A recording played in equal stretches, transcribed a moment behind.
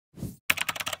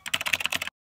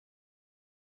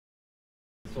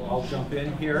So I'll jump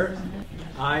in here.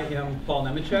 I am Paul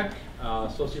Nemecek,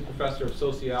 Associate Professor of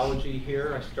Sociology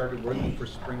here. I started working for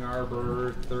Spring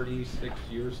Arbor 36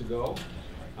 years ago.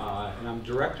 And I'm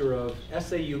Director of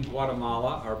SAU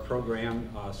Guatemala, our program,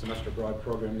 semester abroad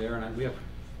program there. And we have,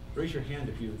 raise your hand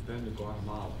if you've been to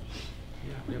Guatemala.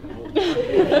 Yeah, we have a whole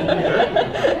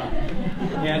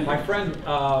And my friend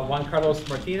Juan Carlos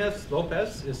Martinez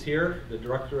Lopez is here, the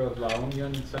Director of La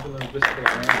Union Central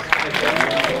Linguística.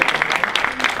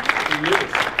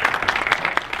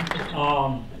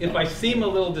 If I seem a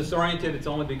little disoriented, it's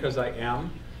only because I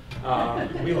am.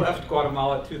 We left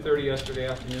Guatemala at 2:30 yesterday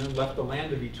afternoon, left the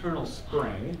land of eternal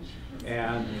spring,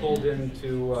 and pulled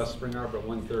into Spring Arbor at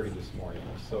 1:30 this morning,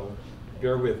 so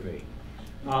bear with me.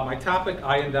 My topic,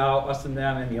 I and thou, us and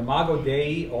them, and the Imago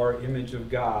Dei, or image of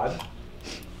God.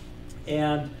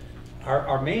 And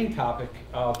our main topic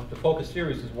of the focus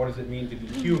series is what does it mean to be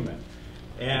human?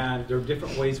 And there are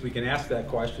different ways we can ask that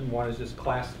question. One is just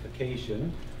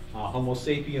classification. Homo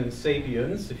sapiens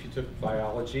sapiens, if you took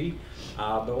biology.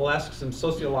 But we'll ask some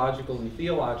sociological and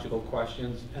theological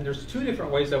questions. And there's two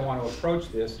different ways I want to approach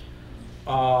this.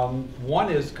 One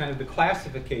is kind of the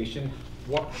classification.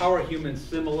 How are humans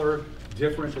similar,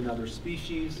 different than other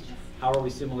species? How are we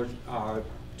similar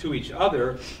to each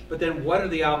other? But then what are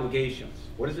the obligations?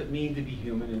 What does it mean to be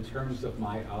human in terms of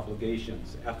my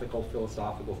obligations? Ethical,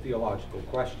 philosophical, theological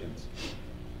questions.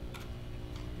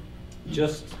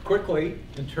 Just quickly,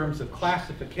 in terms of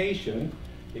classification,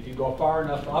 if you go far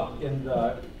enough up in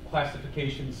the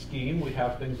classification scheme, we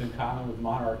have things in common with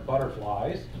monarch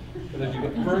butterflies. But as you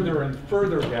get further and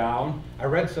further down, I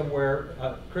read somewhere,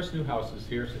 Chris Newhouse is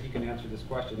here, so he can answer this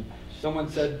question. Someone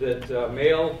said that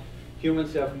male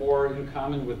humans have more in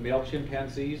common with male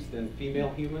chimpanzees than female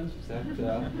humans. Is that in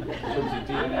terms of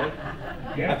DNA?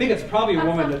 Yeah. I think it's probably a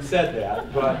woman that said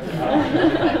that,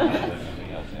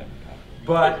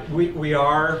 but we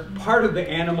are part of the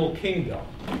animal kingdom.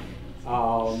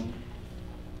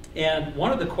 And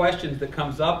one of the questions that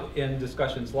comes up in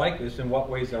discussions like this, in what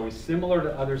ways are we similar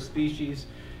to other species?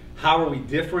 How are we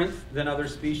different than other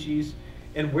species?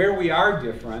 And where we are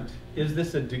different, is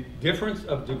this a difference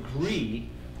of degree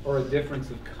or a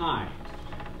difference of kind?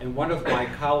 And one of my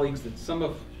colleagues that some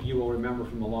of you will remember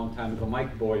from a long time ago,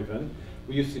 Mike Boyven,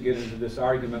 we used to get into this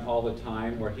argument all the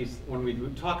time where when we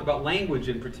would talk about language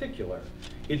in particular,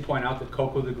 he'd point out that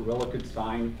Coco the gorilla could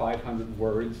sign 500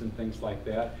 words and things like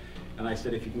that. And I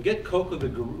said, if you can get Coco the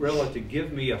gorilla to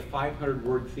give me a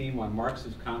 500-word theme on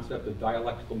Marx's concept of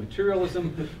dialectical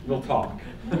materialism, we'll talk.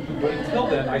 But until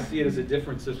then, I see it as a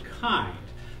difference of kind.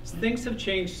 So things have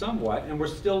changed somewhat, and we're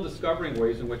still discovering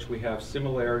ways in which we have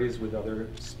similarities with other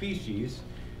species.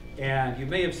 And you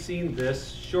may have seen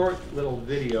this short little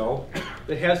video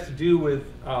that has to do with,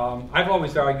 I've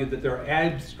always argued that there are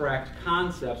abstract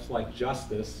concepts like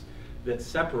justice that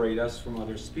separate us from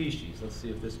other species. Let's see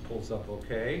if this pulls up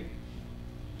okay.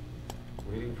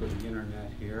 Waiting for the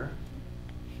internet here.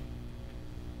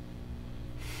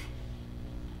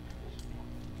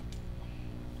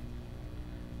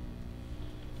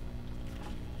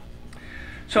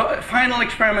 So a final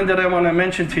experiment that I want to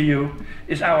mention to you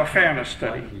is our fairness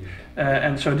study.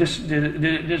 And so this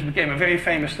became a very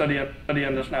famous study, and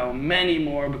there's now many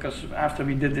more, because after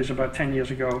we did this about 10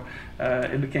 years ago,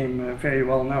 it became very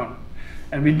well known.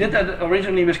 And we did that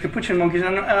originally with capuchin monkeys,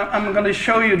 and I'm going to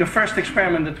show you the first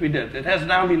experiment that we did. It has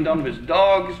now been done with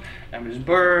dogs, and with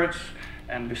birds,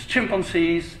 and with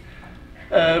chimpanzees,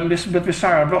 but with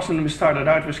Sarah Brosnan we started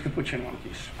out with capuchin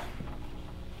monkeys.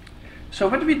 So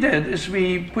what we did is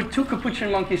we put two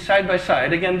capuchin monkeys side by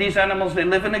side. Again, these animals, they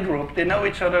live in a group, they know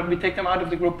each other. We take them out of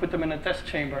the group, put them in a test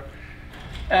chamber.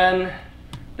 And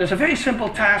there's a very simple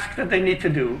task that they need to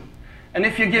do. And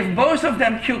if you give both of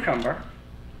them cucumber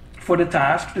for the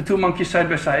task, the two monkeys side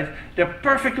by side, they're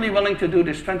perfectly willing to do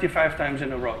this 25 times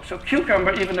in a row. So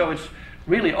cucumber, even though it's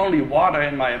really only water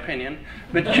in my opinion,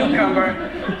 but cucumber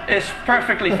is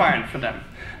perfectly fine for them.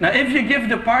 Now if you give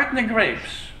the partner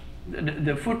grapes,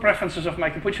 the food preferences of my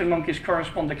capuchin monkeys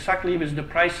correspond exactly with the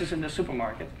prices in the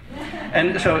supermarket.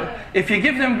 And so if you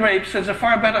give them grapes, it's a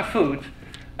far better food,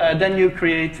 then you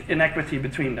create inequity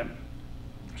between them.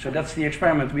 So that's the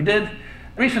experiment we did.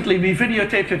 Recently we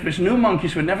videotaped it with new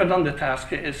monkeys who had never done the task,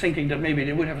 thinking that maybe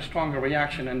they would have a stronger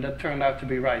reaction, and that turned out to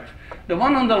be right. The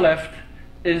one on the left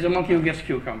is the monkey who gets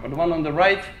cucumber. The one on the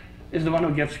right is the one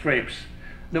who gets grapes.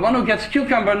 The one who gets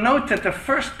cucumber, note that the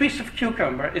first piece of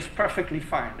cucumber is perfectly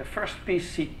fine. The first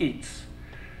piece she eats.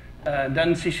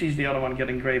 Then she sees the other one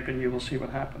getting grape, and you will see what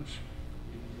happens.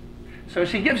 So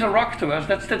she gives a rock to us,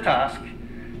 that's the task.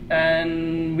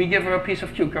 And we give her a piece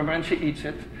of cucumber, and she eats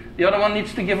it. The other one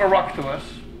needs to give a rock to us.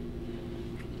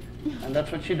 And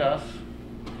that's what she does.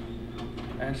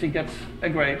 And she gets a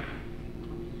grape.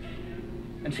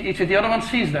 And she eats it. The other one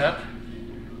sees that.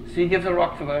 She gives a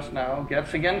rock to us now,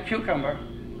 gets again cucumber.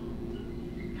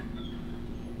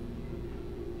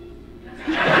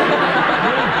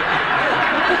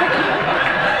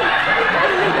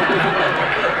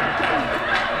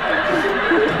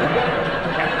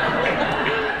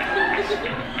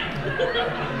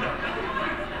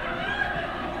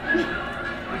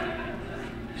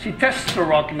 She tests the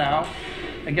rock now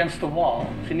against the wall.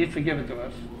 She needs to give it to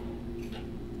us.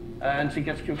 And she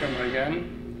gets cucumber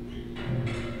again.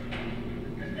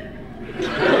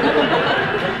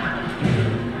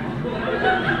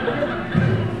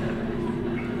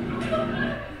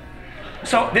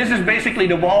 So this is basically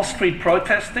the Wall Street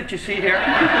protest that you see here.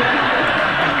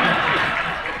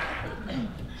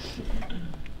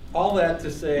 All that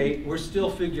to say, we're still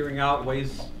figuring out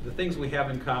ways, the things we have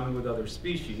in common with other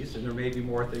species, and there may be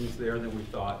more things there than we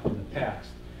thought in the past.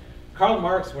 Karl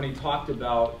Marx, when he talked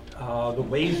about the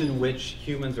ways in which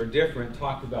humans are different,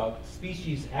 talked about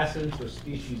species essence or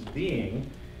species being,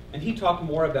 and he talked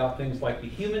more about things like the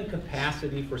human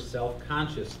capacity for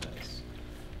self-consciousness.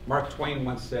 Mark Twain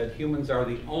once said, humans are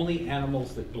the only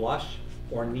animals that blush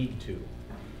or need to.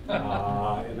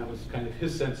 And that was kind of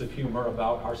his sense of humor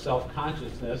about our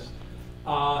self-consciousness.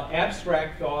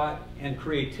 Abstract thought and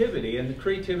creativity, and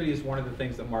creativity is one of the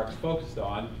things that Marx focused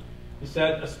on. He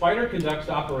said, a spider conducts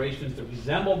operations that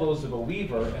resemble those of a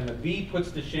weaver, and a bee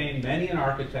puts to shame many an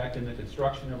architect in the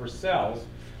construction of her cells.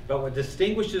 But what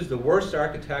distinguishes the worst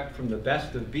architect from the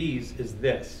best of bees is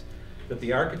this, that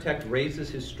the architect raises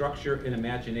his structure in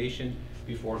imagination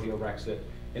before he erects it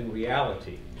in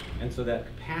reality. And so that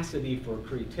capacity for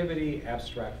creativity,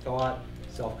 abstract thought,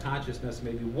 self-consciousness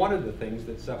may be one of the things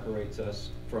that separates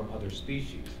us from other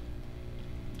species.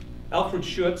 Alfred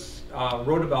Schutz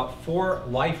wrote about 4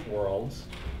 life worlds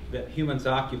that humans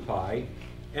occupy,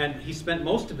 and he spent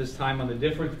most of his time on the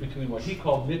difference between what he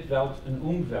called Mitwelt and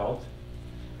Umwelt.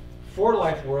 4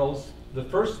 life worlds, the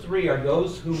first 3 are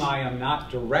those whom I am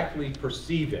not directly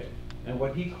perceiving, and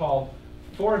what he called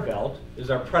Vorwelt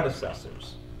is our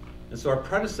predecessors. And so our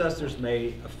predecessors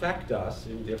may affect us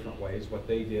in different ways. What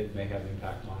they did may have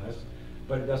impact on us,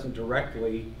 but it doesn't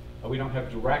directly, we don't have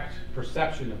direct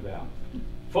perception of them.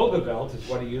 Vogelwelt is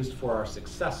what he used for our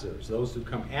successors, those who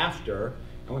come after,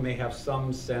 and we may have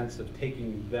some sense of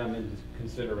taking them into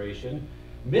consideration.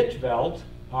 Mitwelt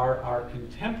are our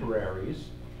contemporaries,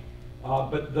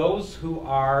 but those who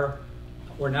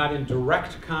we're not in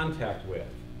direct contact with.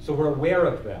 So we're aware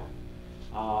of them.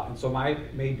 And so I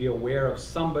may be aware of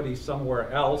somebody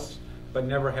somewhere else, but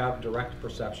never have direct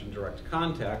perception, direct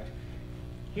contact.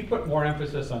 He put more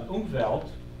emphasis on Umwelt.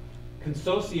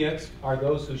 Consociates are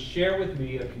those who share with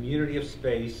me a community of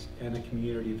space and a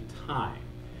community of time.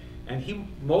 And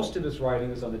most of his writing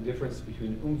is on the difference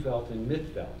between Umwelt and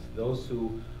Mitwelt, those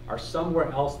who are somewhere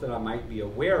else that I might be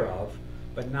aware of,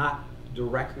 but not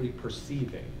directly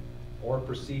perceiving or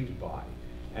perceived by.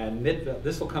 And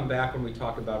this will come back when we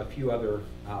talk about a few other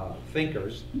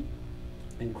thinkers,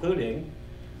 including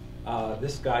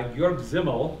this guy, Georg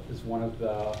Simmel, is one of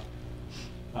the,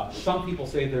 some people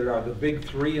say there are the big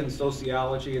 3 in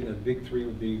sociology, and the big 3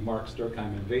 would be Marx, Durkheim,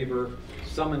 and Weber.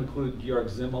 Some include Georg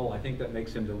Simmel. I think that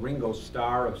makes him the Ringo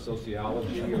Starr of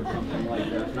sociology or something like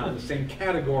that. Not in the same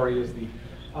category as the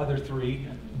other 3,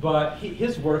 but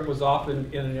his work was often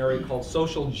in an area called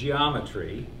social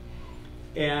geometry.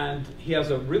 And he has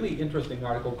a really interesting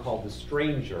article called The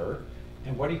Stranger.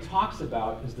 And what he talks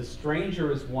about is the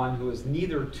stranger is one who is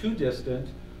neither too distant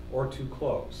or too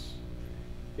close.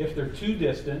 If they're too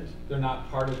distant, they're not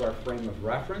part of our frame of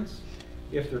reference.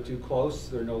 If they're too close,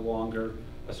 they're no longer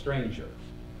a stranger.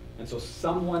 And so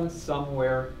someone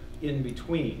somewhere in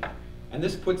between. And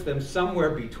this puts them somewhere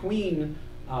between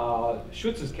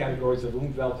Schutz's categories of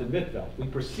Umwelt and Mitwelt. We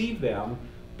perceive them,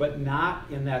 but not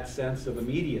in that sense of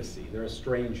immediacy. They're a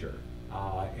stranger.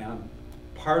 And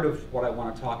part of what I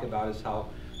want to talk about is how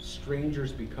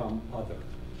strangers become other,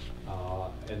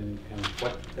 and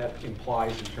what that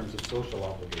implies in terms of social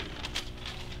obligation.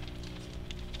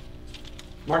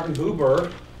 Martin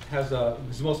Buber has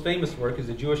his most famous work is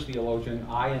a Jewish theologian,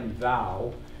 I and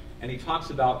Thou, and he talks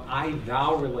about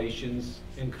I-thou relations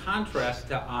in contrast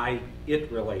to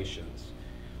I-it relations.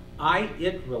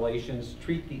 I-it relations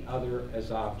treat the other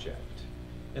as object.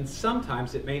 And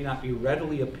sometimes it may not be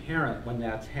readily apparent when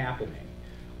that's happening.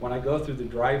 When I go through the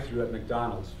drive-thru at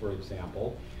McDonald's, for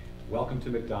example, welcome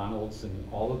to McDonald's and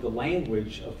all of the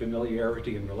language of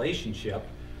familiarity and relationship,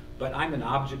 but I'm an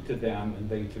object to them and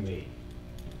they to me.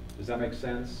 Does that make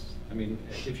sense? I mean,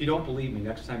 if you don't believe me,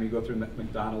 next time you go through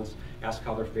McDonald's, ask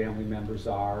how their family members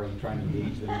are and try and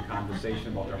engage them in conversation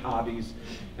about their hobbies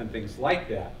and things like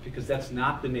that, because that's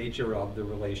not the nature of the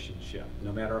relationship.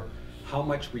 No matter how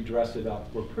much we dress it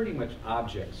up, we're pretty much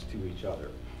objects to each other.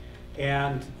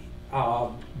 And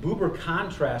Buber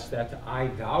contrasts that to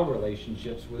I-thou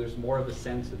relationships, where there's more of a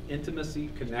sense of intimacy,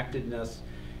 connectedness,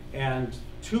 and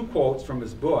 2 quotes from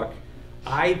his book: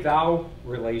 I-thou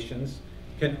relations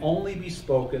can only be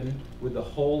spoken with the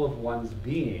whole of one's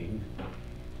being.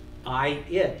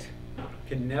 I-it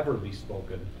can never be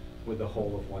spoken with the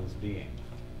whole of one's being.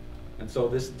 And so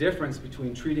this difference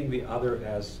between treating the other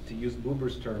as, to use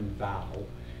Buber's term, thou,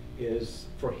 is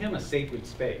for him a sacred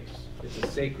space. It's a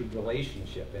sacred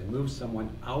relationship and moves someone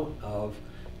out of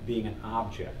being an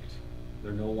object.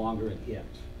 They're no longer an it.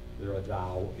 They're a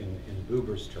thou in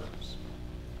Buber's terms.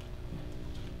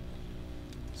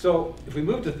 So if we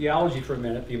move to theology for a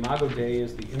minute, the Imago Dei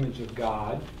is the image of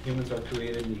God. Humans are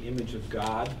created in the image of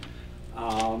God.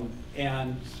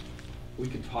 And we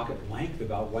could talk at length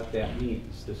about what that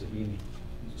means. Does it mean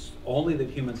only that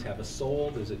humans have a soul?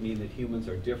 Does it mean that humans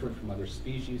are different from other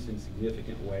species in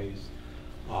significant ways?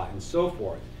 And so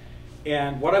forth.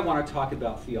 And what I want to talk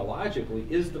about theologically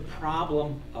is the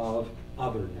problem of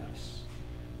otherness.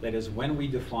 That is, when we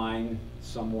define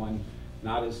someone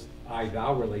not as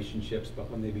I-thou relationships, but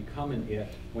when they become an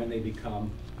it, when they become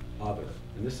other.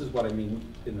 And this is what I mean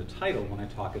in the title when I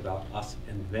talk about us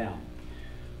and them.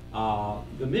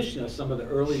 The Mishnah, some of the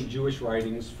early Jewish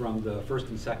writings from the 1st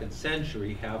and 2nd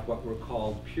century, have what were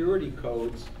called purity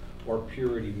codes or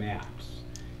purity maps.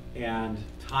 And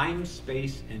time,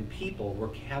 space, and people were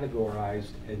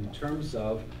categorized in terms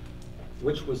of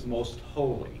which was most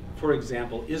holy. For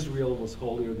example, Israel was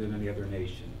holier than any other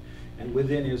nation. And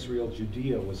within Israel,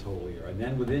 Judea was holier. And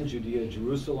then within Judea,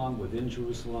 Jerusalem, within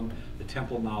Jerusalem, the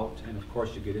Temple Mount, and of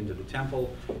course you get into the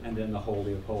temple, and then the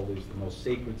Holy of Holies, the most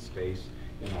sacred space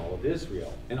in all of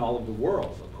Israel, and all of the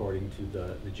world, according to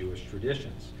the Jewish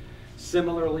traditions.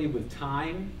 Similarly with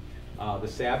time, the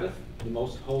Sabbath, the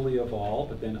most holy of all,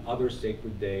 but then other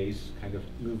sacred days kind of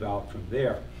move out from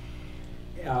there.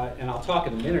 And I'll talk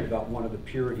in a minute about one of the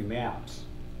purity maps.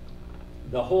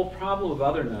 The whole problem of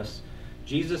otherness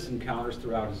Jesus encounters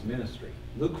throughout his ministry.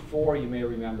 Luke 4, you may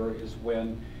remember, is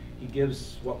when he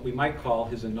gives what we might call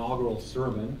his inaugural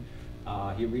sermon.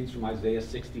 He reads from Isaiah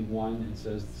 61 and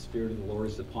says, "The Spirit of the Lord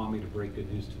is upon me to break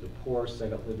good news to the poor,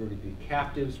 set at liberty the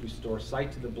captives, restore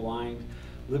sight to the blind,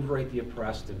 liberate the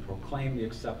oppressed, and proclaim the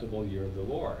acceptable year of the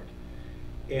Lord."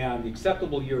 And the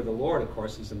acceptable year of the Lord, of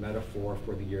course, is a metaphor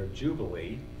for the year of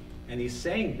Jubilee. And he's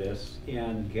saying this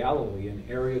in Galilee, an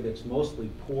area that's mostly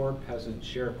poor peasant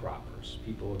sharecroppers.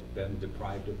 People have been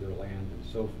deprived of their land and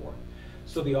so forth.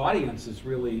 So the audience is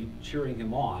really cheering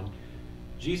him on.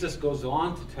 Jesus goes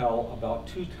on to tell about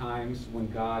 2 times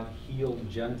when God healed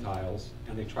Gentiles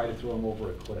and they try to throw him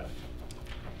over a cliff.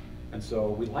 And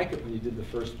so we like it when you did the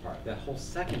first part. That whole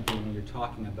second thing, when you're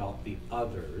talking about the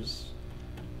others,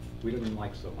 we don't even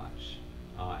like so much.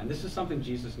 And this is something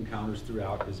Jesus encounters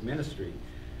throughout his ministry.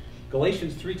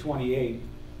 Galatians 3:28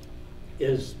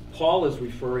 is, Paul is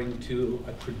referring to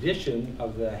a tradition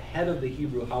of the head of the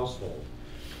Hebrew household.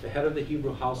 The head of the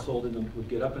Hebrew household would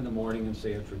get up in the morning and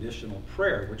say a traditional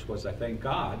prayer, which was, "I thank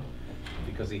God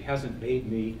because he hasn't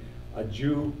made me a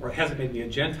Jew, or hasn't made me a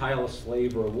Gentile, a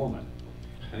slave, or a woman."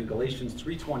 And in Galatians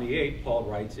 3:28, Paul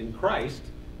writes, "In Christ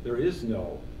there is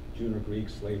no Jew nor Greek,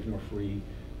 slave nor free,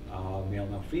 male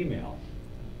nor female."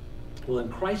 Well, in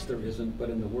Christ there isn't, but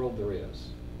in the world there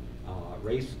is.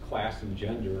 Race, class, and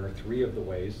gender are 3 of the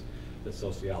ways that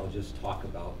sociologists talk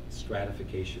about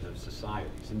stratification of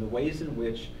societies and the ways in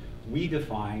which we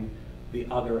define the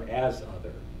other as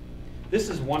other. This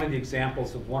is one of the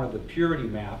examples of one of the purity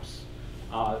maps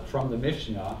from the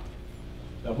Mishnah.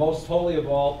 The most holy of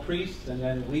all, priests, and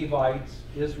then Levites,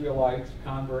 Israelites,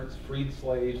 converts, freed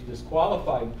slaves,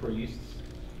 disqualified priests,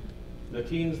 the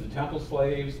teens, the temple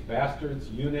slaves, bastards,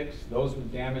 eunuchs, those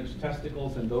with damaged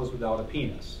testicles, and those without a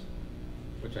penis,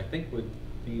 which I think would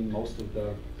mean most of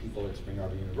the people at Spring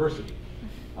Arbor University.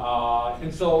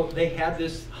 And so they had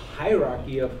this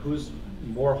hierarchy of who's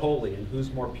more holy and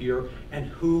who's more pure and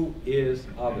who is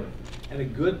other. And a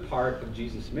good part of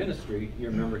Jesus' ministry, you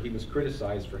remember he was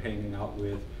criticized for hanging out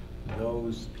with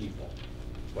those people,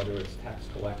 whether it's tax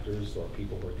collectors or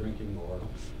people who are drinking or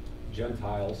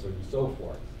Gentiles and so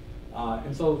forth.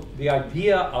 And so the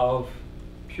idea of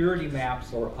purity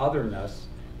maps or otherness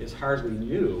is hardly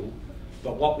new,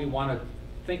 but what we want to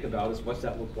think about is what's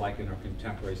that look like in our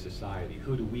contemporary society?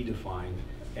 Who do we define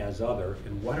as other,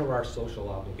 and what are our social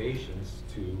obligations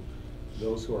to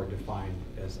those who are defined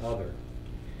as other?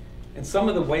 And some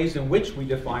of the ways in which we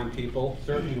define people,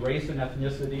 certainly race and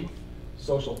ethnicity,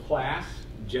 social class,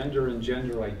 gender and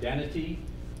gender identity,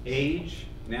 age,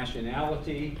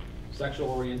 nationality, sexual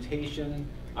orientation,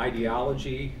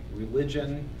 ideology,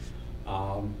 religion.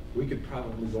 We could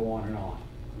probably go on and on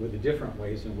with the different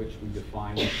ways in which we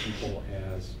define people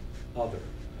as other.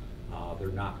 They're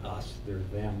not us, they're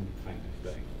them kind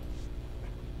of thing.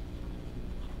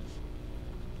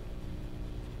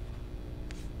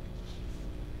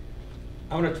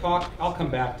 I want to talk, I'll come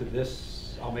back to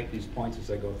this, I'll make these points as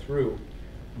I go through.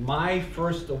 My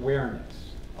first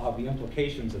awareness of the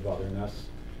implications of otherness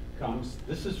comes,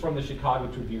 this is from the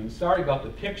Chicago Tribune. Sorry about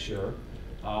the picture,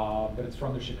 but it's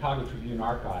from the Chicago Tribune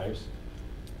archives.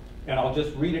 And I'll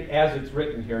just read it as it's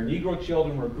written here. Negro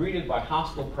children were greeted by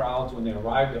hostile crowds when they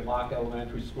arrived at Locke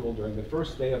Elementary School during the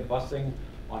first day of busing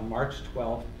on March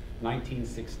 12,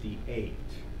 1968.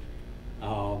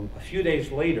 A few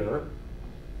days later,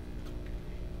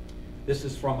 this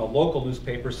is from a local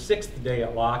newspaper, sixth day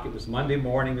at Locke. It was Monday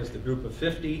morning as the group of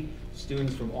 50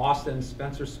 students from Austin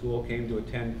Spencer School came to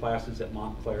attend classes at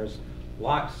Montclair's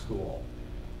Locke School.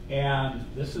 And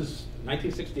this is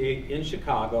 1968 in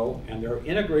Chicago, and they're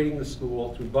integrating the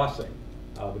school through busing.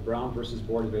 The Brown versus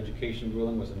Board of Education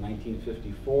ruling was in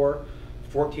 1954.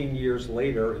 14 years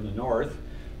later in the North,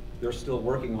 they're still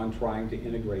working on trying to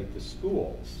integrate the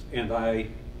schools. And I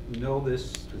know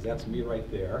this because that's me right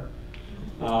there.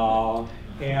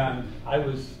 And I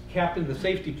was captain of the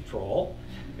safety patrol,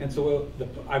 and so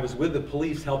I was with the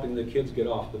police helping the kids get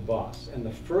off the bus. And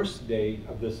the first day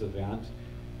of this event,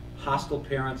 hostile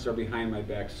parents are behind my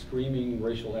back screaming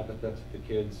racial epithets at the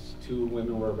kids. 2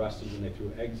 women were arrested when they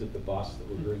threw eggs at the bus that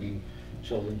were bringing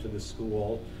children to the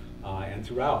school. And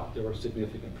throughout, there were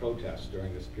significant protests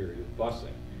during this period of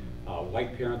busing.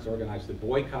 White parents organized a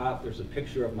boycott. There's a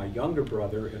picture of my younger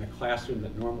brother in a classroom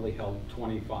that normally held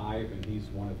 25, and he's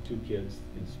one of 2 kids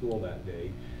in school that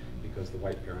day because the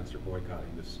white parents are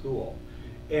boycotting the school.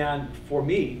 And for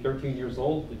me, 13 years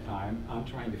old at the time, I'm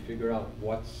trying to figure out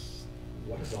what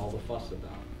is all the fuss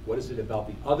about? What is it about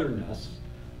the otherness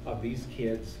of these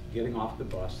kids getting off the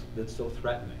bus that's so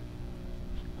threatening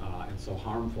and so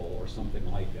harmful or something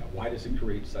like that? Why does it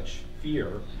create such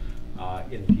fear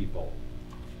in people?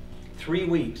 3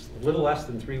 weeks, a little less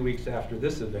than 3 weeks after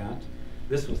this event,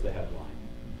 this was the headline.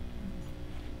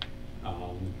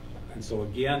 And so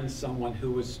again, someone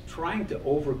who was trying to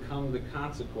overcome the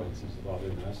consequences of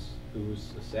otherness, who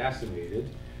was assassinated,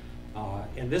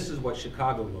 and this is what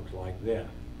Chicago looked like then.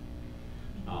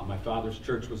 My father's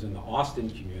church was in the Austin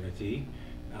community,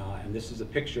 and this is a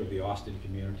picture of the Austin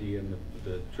community and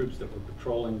the troops that were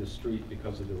patrolling the street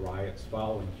because of the riots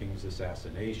following King's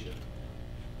assassination.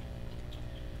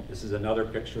 This is another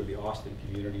picture of the Austin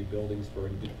community, buildings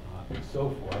burned, and so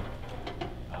forth,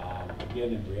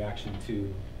 again in reaction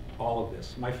to all of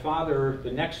this. My father,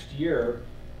 the next year,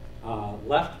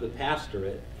 left the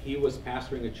pastorate. He was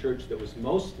pastoring a church that was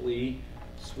mostly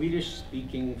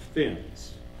Swedish-speaking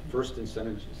Finns, first and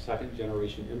second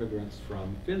generation immigrants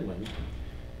from Finland.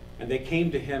 And they came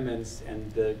to him, and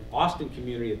the Austin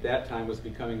community at that time was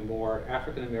becoming more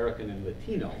African-American and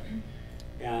Latino.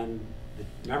 And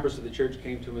the members of the church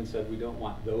came to him and said, we don't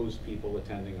want those people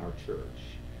attending our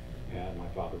church. And my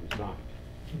father resigned.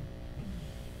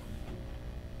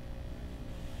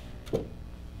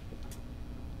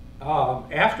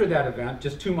 After that event,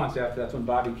 just 2 months after, that's when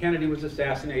Bobby Kennedy was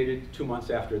assassinated. 2 months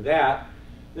after that,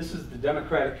 this is the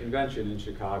Democratic Convention in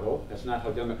Chicago. That's not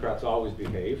how Democrats always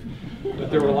behave. But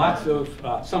there were lots of,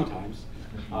 sometimes,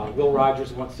 Will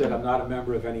Rogers once said, I'm not a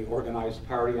member of any organized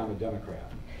party, I'm a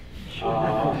Democrat.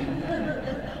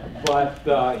 But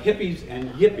hippies and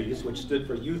yippies, which stood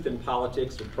for Youth in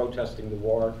Politics, were protesting the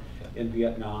war in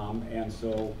Vietnam. And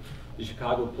so the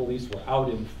Chicago police were out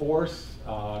in force,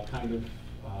 kind of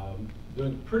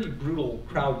doing pretty brutal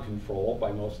crowd control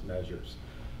by most measures.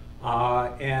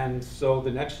 And so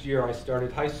the next year I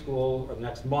started high school, or the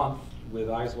next month, with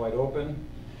eyes wide open.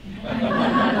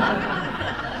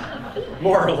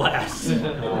 More or less.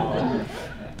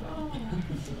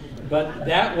 But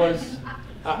that was,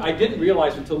 I didn't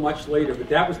realize until much later, but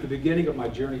that was the beginning of my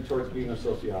journey towards being a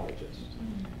sociologist.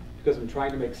 Because I'm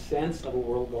trying to make sense of a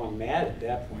world going mad at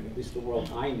that point, at least the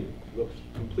world I knew looked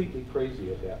completely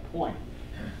crazy at that point.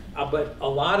 But a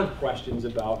lot of questions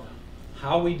about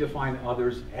how we define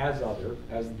others, as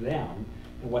them,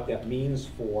 and what that means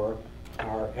for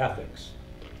our ethics.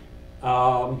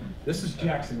 This is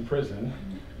Jackson Prison.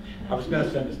 I was going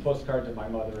to send this postcard to my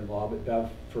mother-in-law, but Bev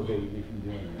forbade me from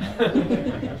doing that.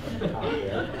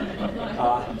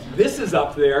 This is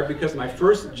up there because my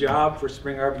first job for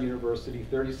Spring Arbor University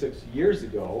 36 years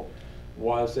ago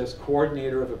was as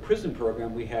coordinator of a prison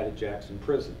program we had at Jackson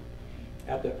Prison.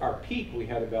 At our peak, we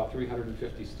had about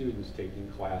 350 students taking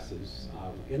classes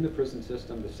in the prison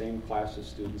system, the same classes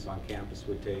students on campus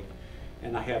would take.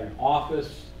 And I had an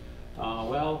office,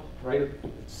 well, right,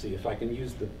 let's see if I can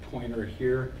use the pointer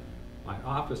here. My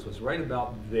office was right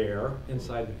about there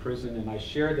inside the prison, and I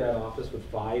shared that office with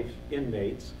 5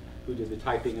 inmates who did the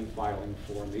typing and filing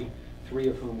for me, 3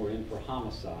 of whom were in for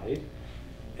homicide.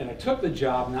 And I took the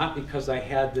job not because I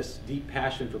had this deep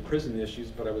passion for prison issues,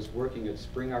 but I was working at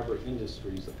Spring Arbor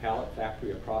Industries, a pallet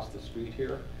factory across the street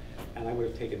here, and I would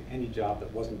have taken any job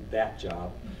that wasn't that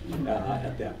job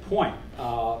at that point.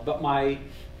 But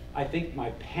I think my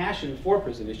passion for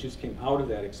prison issues came out of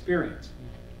that experience.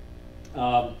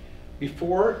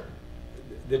 Before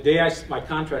the day my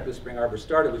contract with Spring Arbor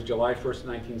started was July 1st,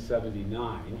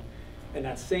 1979. And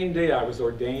that same day I was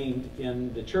ordained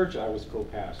in the church I was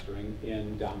co-pastoring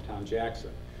in downtown Jackson.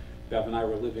 Bev and I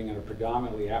were living in a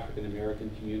predominantly African-American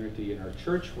community, and our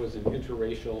church was an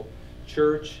interracial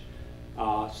church.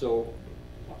 So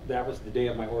that was the day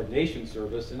of my ordination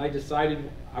service, and I decided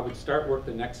I would start work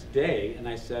the next day, and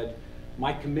I said,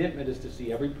 my commitment is to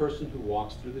see every person who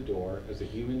walks through the door as a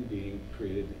human being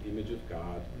created in the image of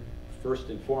God, first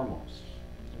and foremost.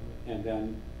 And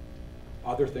then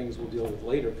other things we'll deal with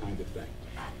later kind of thing.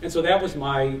 And so that was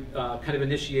my kind of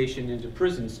initiation into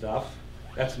prison stuff.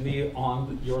 That's me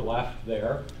on your left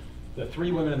there. The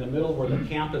 3 women in the middle were the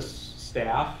campus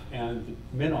staff, and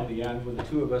the men on the end were the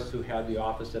 2 of us who had the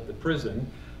office at the prison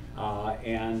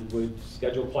and would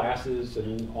schedule classes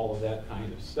and all of that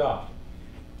kind of stuff.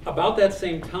 About that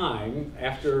same time,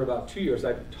 after about 2 years,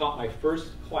 I taught my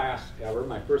first class ever.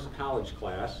 My first college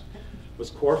class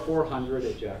was Core 400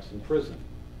 at Jackson Prison.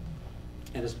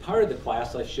 And as part of the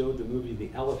class, I showed the movie The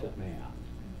Elephant Man.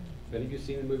 Have any of you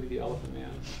seen the movie The Elephant Man?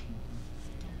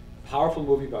 Powerful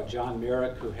movie about John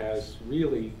Merrick, who has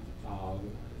really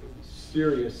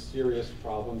serious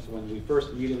problems. When we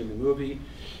first meet him in the movie,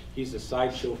 he's a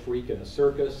sideshow freak in a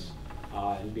circus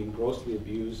and being grossly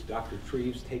abused. Dr.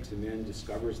 Treves takes him in,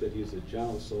 discovers that he's a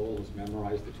gentle soul, who's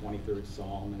memorized the 23rd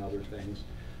Psalm and other things.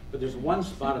 But there's one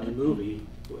spot in the movie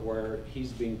where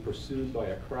he's being pursued by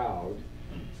a crowd,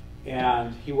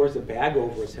 and he wears a bag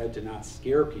over his head to not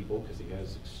scare people because he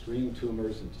has extreme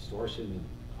tumors and distortion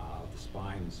of the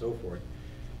spine and so forth.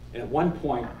 And at one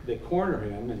point, they corner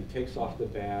him, and he takes off the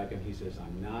bag, and he says,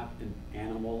 I'm not an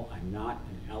animal, I'm not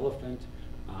an elephant,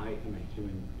 I am a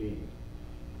human being.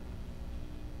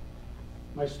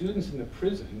 My students in the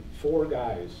prison, 4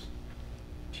 guys,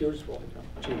 tears rolling down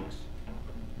their cheeks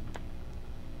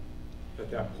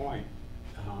at that point.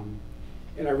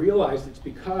 And I realized it's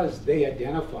because they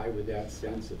identify with that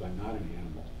sense of I'm not an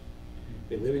animal.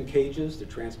 They live in cages, they're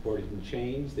transported in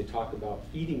chains, they talk about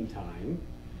feeding time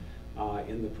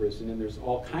in the prison, and there's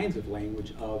all kinds of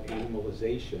language of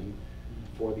animalization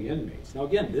for the inmates. Now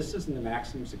again, this is in the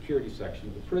maximum security section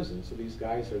of the prison, so these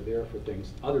guys are there for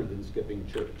things other than skipping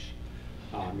church.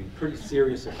 I mean, pretty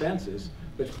serious offenses,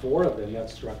 but 4 of them that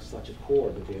struck such a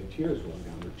chord that they had tears rolling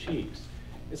down their cheeks.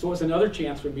 And so it was another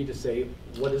chance for me to say,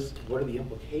 what are the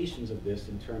implications of this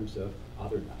in terms of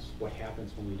otherness? What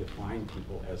happens when we define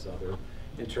people as other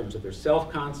in terms of their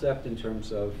self-concept, in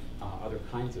terms of other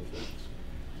kinds of things?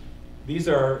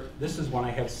 This is when I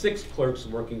had 6 clerks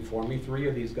working for me. 3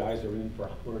 of these guys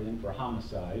were in for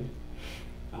homicide.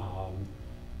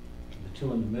 The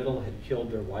 2 in the middle had killed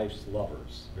their wife's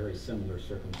lovers, very similar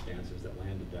circumstances that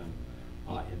landed them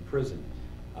in prison.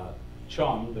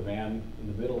 Chung, the man in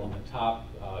the middle on the top,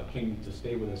 came to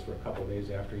stay with us for a couple of days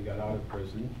after he got out of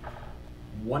prison.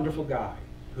 Wonderful guy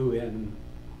who in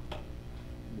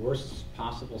worst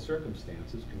possible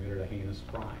circumstances committed a heinous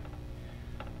crime.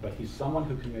 But he's someone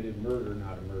who committed murder,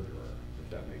 not a murderer, if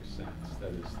that makes sense. That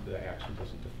is, the action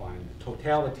doesn't define the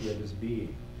totality of his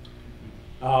being.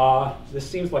 This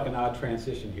seems like an odd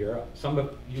transition here. Some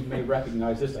of you may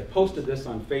recognize this. I posted this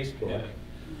on Facebook.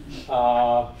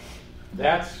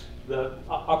 The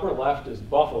upper left is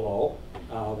Buffalo,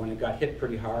 when it got hit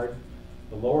pretty hard.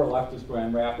 The lower left is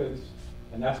Grand Rapids,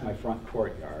 and that's my front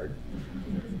courtyard.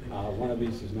 One of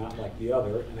these is not like the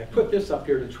other. And I put this up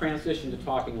here to transition to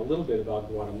talking a little bit about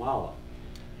Guatemala.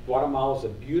 Guatemala is a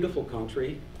beautiful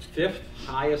country, 5th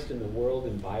highest in the world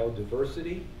in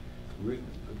biodiversity, a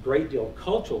great deal of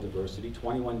cultural diversity,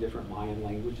 21 different Mayan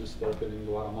languages spoken in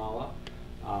Guatemala.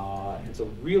 It's a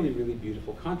really, really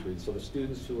beautiful country. So the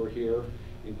students who are here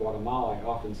in Guatemala, I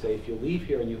often say, if you leave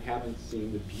here and you haven't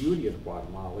seen the beauty of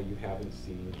Guatemala, you haven't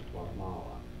seen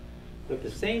Guatemala. But at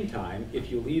the same time,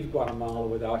 if you leave Guatemala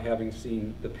without having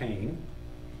seen the pain,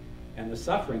 and the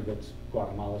suffering that's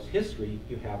Guatemala's history,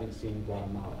 you haven't seen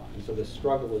Guatemala. And so the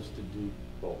struggle is to do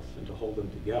both and to hold them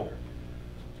together.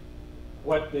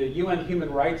 What the UN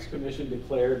Human Rights Commission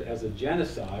declared as a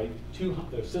genocide,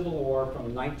 the civil war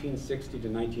from 1960 to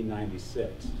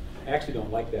 1996. I actually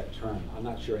don't like that term. I'm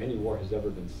not sure any war has ever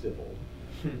been civil.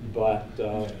 But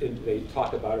they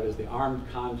talk about it as the armed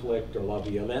conflict or la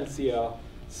violencia.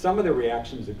 Some of the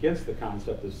reactions against the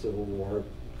concept of civil war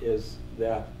is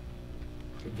that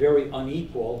very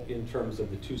unequal in terms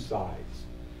of the two sides.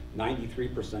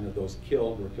 93% of those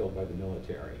killed were killed by the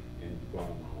military in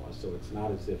Guatemala, so it's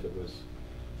not as if it was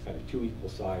kind of two equal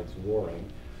sides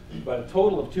warring. But a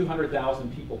total of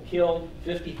 200,000 people killed,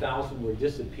 50,000 were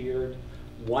disappeared,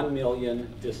 1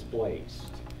 million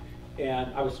displaced.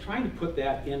 And I was trying to put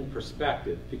that in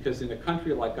perspective, because in a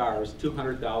country like ours,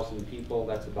 200,000 people,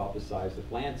 that's about the size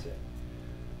of Lansing.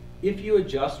 If you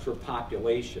adjust for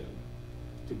population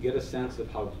to get a sense of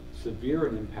how severe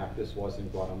an impact this was in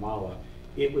Guatemala,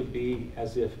 it would be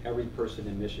as if every person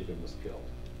in Michigan was killed.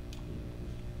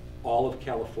 All of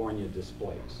California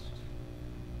displaced.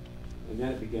 And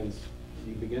then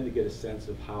you begin to get a sense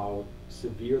of how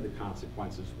severe the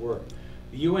consequences were.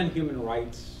 The UN Human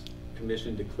Rights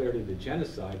Commission declared it a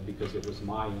genocide because it was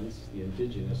Mayans, the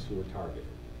indigenous, who were targeted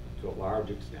to a large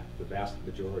extent. The vast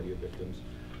majority of victims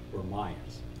were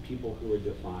Mayans, people who were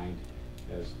defined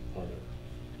as other.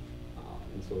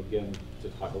 And so again, to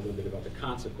talk a little bit about the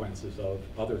consequences of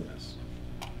otherness.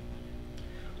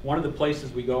 One of the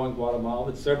places we go in Guatemala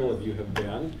that several of you have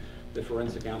been, the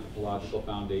Forensic Anthropological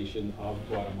Foundation of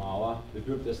Guatemala. The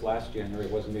group this last January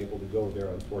wasn't able to go there,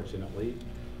 unfortunately.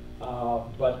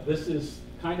 But this is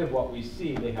kind of what we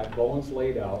see. They have bones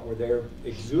laid out where they're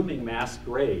exhuming mass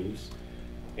graves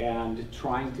and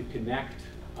trying to connect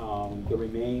the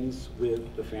remains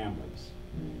with the families.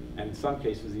 And in some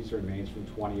cases, these are remains from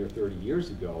 20 or 30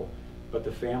 years ago, but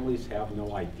the families have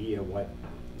no idea what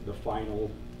the final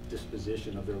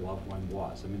disposition of their loved one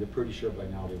was. I mean, they're pretty sure by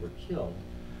now they were killed,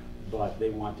 but they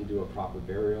want to do a proper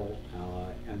burial.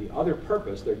 And the other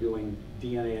purpose, they're doing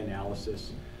DNA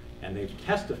analysis, and they've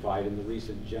testified in the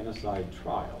recent genocide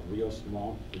trial. Rios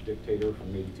Montt, the dictator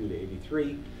from 82 to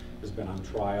 83, has been on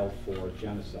trial for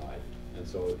genocide. And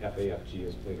so FAFG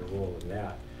has played a role in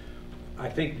that. I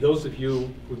think those of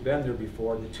you who've been there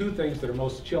before, the two things that are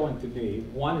most chilling to me,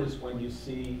 one is when you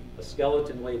see a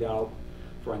skeleton laid out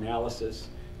for analysis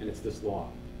and it's this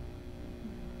long.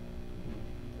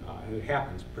 And it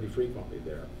happens pretty frequently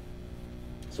there.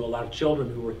 So a lot of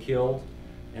children who were killed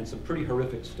and some pretty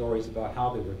horrific stories about how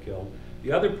they were killed.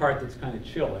 The other part that's kind of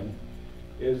chilling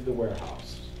is the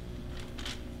warehouse.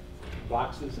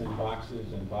 Boxes and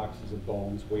boxes and boxes of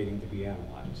bones waiting to be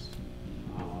analyzed.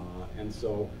 And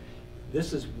so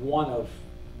this is one of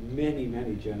many,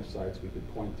 many genocides we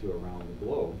could point to around the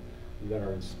globe that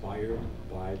are inspired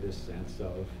by this sense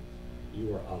of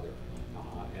you are other,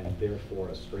 and therefore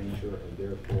a stranger, and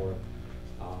therefore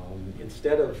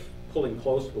instead of pulling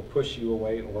close, will push you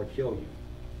away or kill you.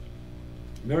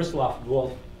 Miroslav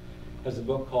Volf has a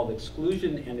book called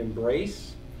Exclusion and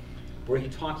Embrace, where he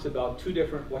talks about two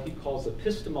different, what he calls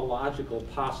epistemological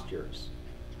postures.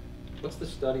 What's the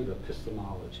study of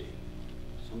epistemology?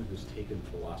 Someone who's taken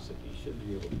philosophy should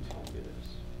be able to tell me this.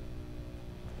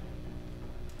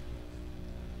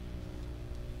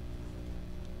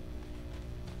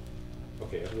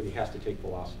 Okay, everybody has to take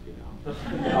philosophy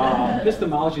now.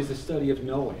 Epistemology is the study of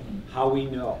knowing, how we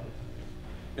know.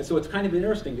 And so it's kind of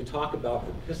interesting to talk about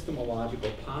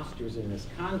epistemological postures in this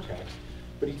context,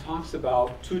 but he talks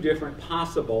about two different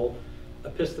possible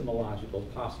epistemological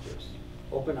postures: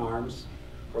 open arms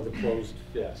or the closed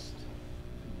fist.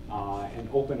 And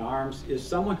open arms is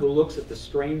someone who looks at the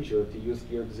stranger, to use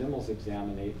Georg Zimmel's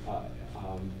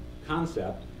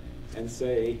concept, and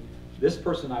say, this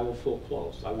person I will pull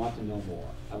close. I want to know more.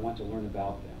 I want to learn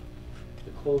about them.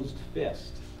 The closed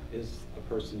fist is a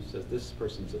person who says, this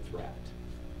person's a threat,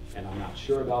 and I'm not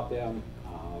sure about them.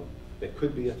 They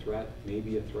could be a threat,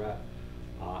 maybe a threat,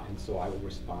 and so I will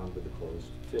respond with a closed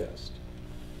fist.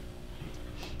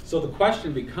 So the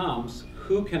question becomes,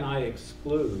 who can I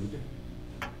exclude?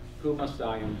 Who must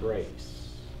I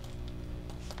embrace?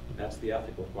 That's the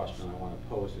ethical question I want to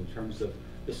pose in terms of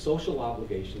the social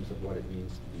obligations of what it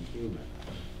means to be human.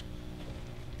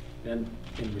 And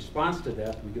in response to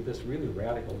that, we get this really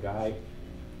radical guy,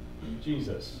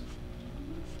 Jesus.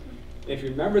 If you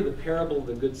remember the parable of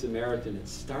the Good Samaritan, it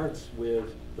starts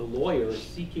with the lawyer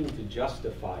seeking to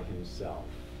justify himself.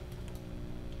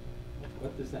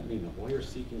 What does that mean, a lawyer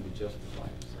seeking to justify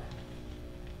himself?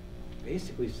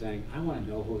 Basically saying, I want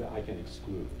to know who I can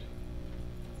exclude.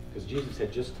 Because Jesus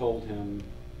had just told him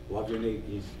love your neighbor.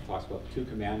 He talks about the 2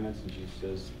 commandments, and Jesus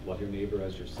says, love your neighbor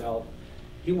as yourself.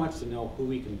 He wants to know who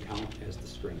he can count as the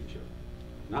stranger.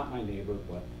 Not my neighbor,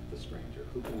 but the stranger.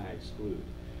 Who can I exclude?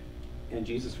 And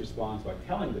Jesus responds by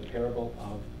telling the parable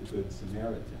of the Good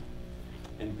Samaritan.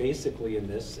 And basically in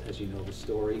this, as you know the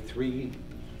story, 3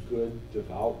 good,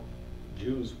 devout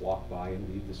Jews walk by and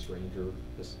leave the stranger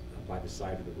by the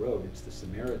side of the road. It's the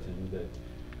Samaritan that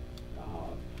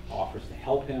offers to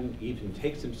help him, even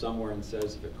takes him somewhere and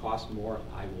says, if it costs more,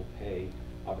 I will pay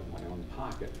out of my own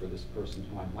pocket for this person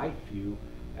who I might view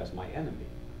as my enemy.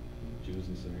 Jews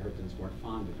and Samaritans weren't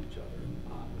fond of each other,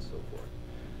 and so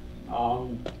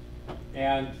forth.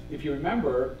 And if you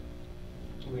remember,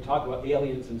 when we talk about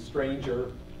aliens and stranger,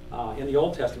 in the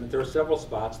Old Testament, there are several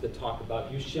spots that talk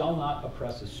about you shall not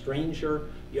oppress a stranger.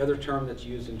 The other term that's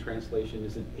used in translation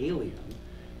is an alien.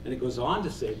 And it goes on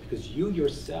to say, because you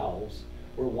yourselves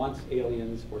were once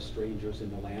aliens or strangers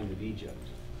in the land of Egypt.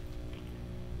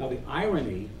 Now the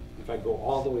irony, if I go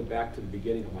all the way back to the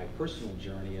beginning of my personal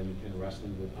journey in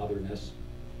wrestling with otherness,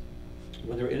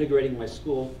 when they're integrating my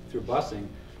school through busing,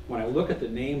 when I look at the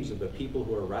names of the people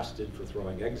who were arrested for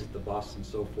throwing eggs at the bus and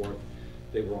so forth,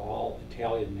 they were all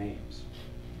Italian names.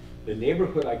 The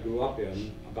neighborhood I grew up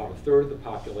in, about 1/3 of the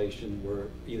population were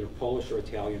either Polish or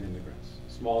Italian immigrants,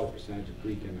 smaller percentage of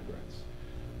Greek immigrants,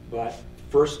 but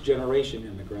first-generation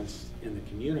immigrants in the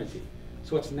community.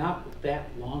 So it's not that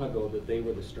long ago that they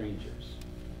were the strangers.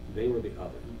 They were the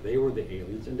other. They were the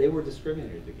aliens, and they were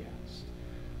discriminated against.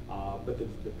 But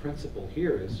the principle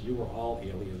here is you were all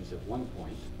aliens at one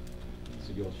point,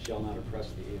 so you shall not oppress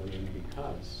the alien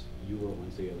because you were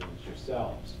once aliens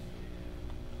yourselves.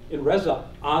 In Reza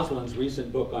Aslan's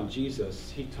recent book on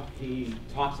Jesus, he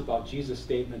talks about Jesus'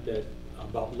 statement that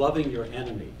about loving your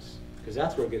enemies, because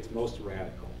that's where it gets most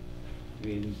radical. I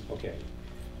mean, okay,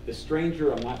 the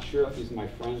stranger, I'm not sure if he's my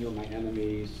friend or my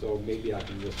enemy, so maybe I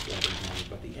can risk loving him.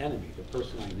 But the enemy, the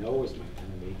person I know is my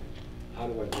enemy, how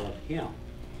do I love him?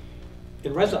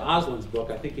 In Reza Aslan's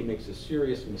book, I think he makes a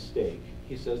serious mistake.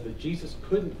 He says that Jesus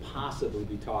couldn't possibly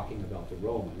be talking about the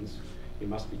Romans. He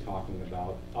must be talking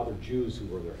about other Jews who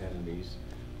were their enemies,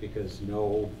 because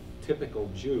no typical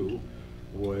Jew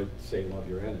would say, love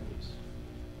your enemies.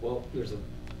 Well, there's an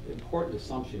important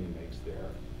assumption he makes there.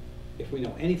 If we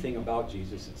know anything about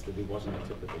Jesus, it's that he wasn't a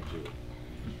typical Jew.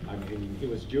 I mean, he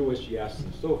was Jewish, yes,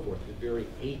 and so forth, but very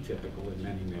atypical in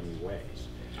many, many ways.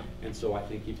 And so I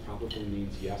think he probably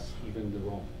means, yes, even the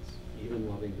Romans. Even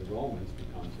loving the Romans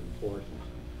becomes important.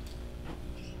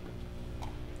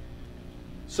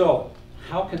 So,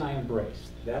 how can I embrace?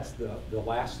 That's the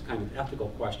last kind of ethical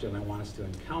question I want us to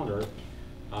encounter.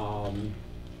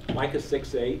 Micah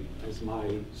 6:8 is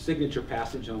my signature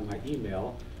passage on my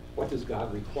email. What does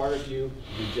God require of you?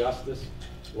 Do justice,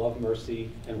 love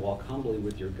mercy, and walk humbly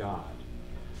with your God.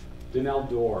 Donnell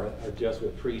Dorr, a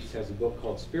Jesuit priest, has a book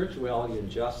called Spirituality and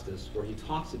Justice, where he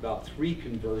talks about 3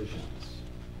 conversions.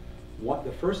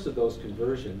 The first of those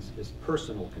conversions is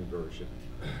personal conversion.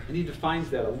 And he defines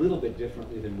that a little bit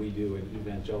differently than we do in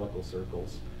evangelical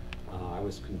circles. I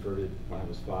was converted when I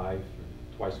was 5,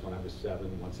 twice when I was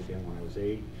 7, once again when I was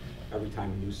 8. Every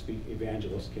time a new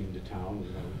evangelist came to town,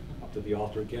 up to the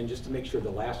altar again, just to make sure the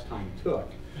last time took.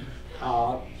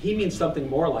 He means something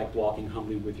more like walking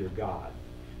humbly with your God.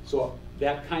 So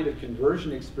that kind of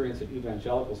conversion experience that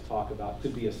evangelicals talk about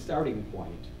could be a starting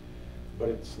point, but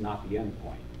it's not the end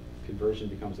point. Conversion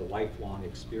becomes a lifelong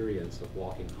experience of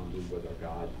walking humbly with our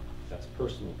God. That's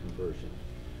personal conversion.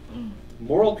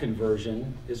 Moral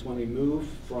conversion is when we move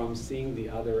from seeing the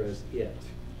other as it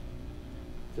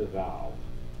to thou.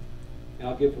 And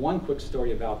I'll give one quick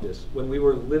story about this. When we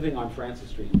were living on Francis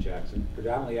Street in Jackson,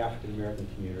 predominantly African-American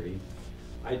community,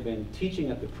 I'd been teaching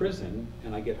at the prison,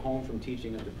 and I get home from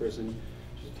teaching at the prison,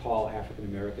 there's a tall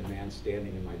African-American man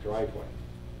standing in my driveway.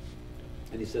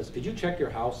 And he says, could you check your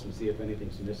house and see if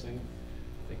anything's missing?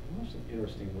 I think, well, that's an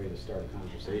interesting way to start a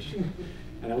conversation.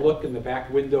 And I look, and the back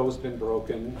window's been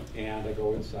broken, and I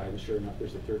go inside, and sure enough,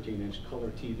 there's a 13-inch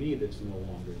color TV that's no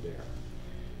longer there.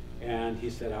 And he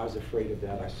said, I was afraid of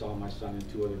that. I saw my son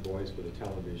and 2 other boys with a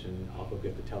television. I'll go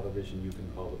get the television. You can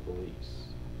call the police.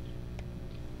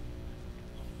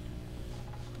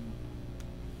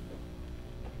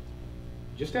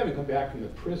 Just having come back from the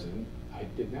prison, I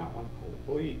did not want to call the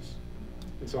police.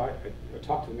 And so I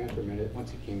talked to the man for a minute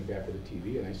once he came back with a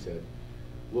TV, and I said,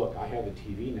 look, I have a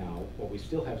TV now. What we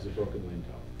still have is a broken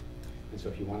window. And so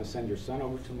if you want to send your son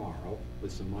over tomorrow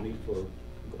with some money for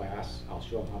glass, I'll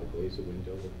show him how to glaze the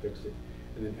window, we'll fix it.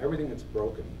 And then everything that's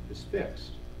broken is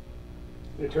fixed.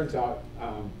 And it turns out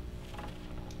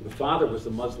the father was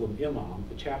the Muslim imam,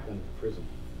 the chaplain of the prison.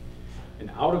 And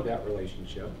out of that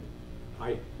relationship,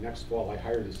 next fall, I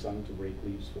hired his son to rake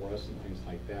leaves for us and things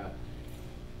like that.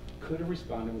 Could have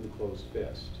responded with a closed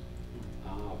fist,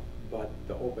 but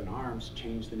the open arms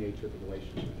changed the nature of the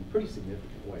relationship in pretty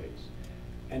significant ways.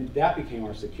 And that became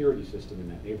our security system in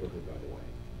that neighborhood, by the way,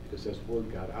 because as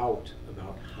word got out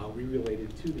about how we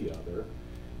related to the other,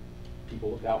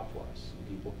 people looked out for us, and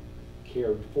people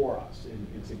cared for us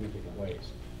in significant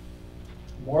ways.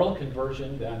 Moral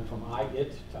conversion, then, from I,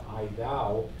 it to I,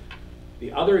 thou.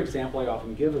 The other example I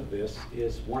often give of this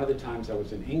is one of the times I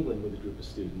was in England with a group of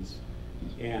students,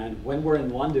 and when we're in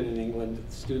London in England,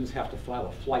 students have to file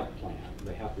a flight plan.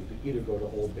 They have to either go to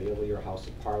Old Bailey or House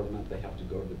of Parliament, they have to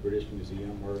go to the British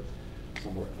Museum or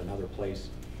somewhere, another place.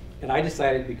 And I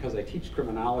decided, because I teach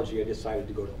criminology, I decided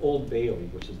to go to Old Bailey,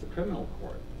 which is the criminal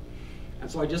court. And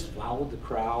so I just followed the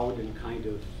crowd and kind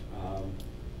of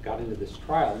got into this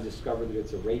trial and discovered that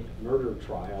it's a rape murder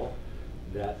trial,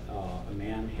 that a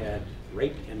man had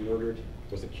raped and murdered,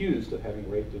 was accused of having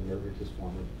raped and murdered his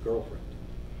former girlfriend.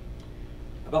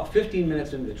 About 15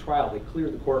 minutes into the trial, they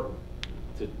cleared the courtroom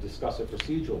to discuss a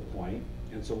procedural point,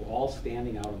 and so we're all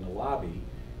standing out in the lobby,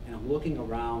 and I'm looking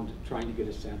around trying to get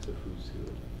a sense of who's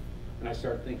who. And I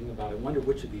started thinking about, I wonder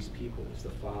which of these people is the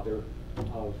father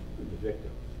of the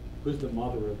victim? Who's the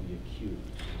mother of the accused?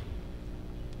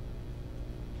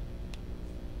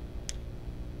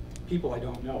 People I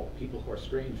don't know, people who are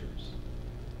strangers.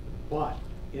 But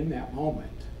in that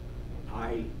moment,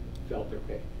 I felt their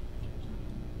pain,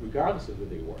 regardless of who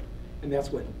they were. And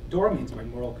that's what Dora means by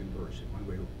moral conversion, when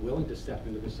we're willing to step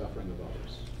into the suffering of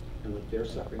others and let their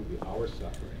suffering be our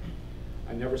suffering.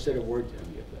 I never said a word to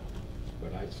any of them,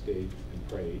 but I stayed and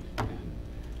prayed, and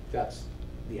that's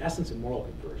the essence of moral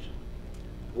conversion.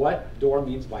 What Dora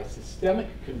means by systemic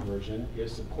conversion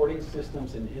is supporting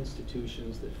systems and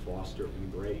institutions that foster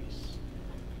embrace.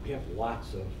 We have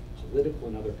lots of political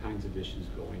and other kinds of issues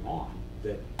going on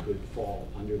that could fall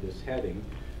under this heading.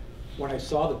 When I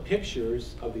saw the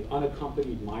pictures of the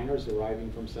unaccompanied minors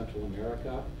arriving from Central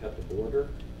America at the border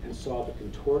and saw the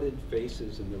contorted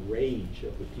faces and the rage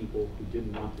of the people who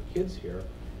didn't want the kids here,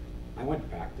 I went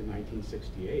back to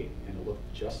 1968, and it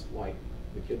looked just like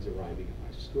the kids arriving at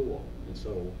my school. And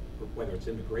so whether it's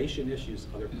immigration issues,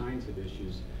 other kinds of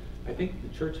issues, I think the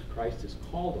Church of Christ is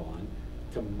called on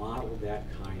to model that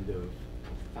kind of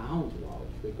profound love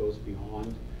that goes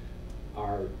beyond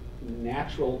our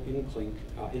natural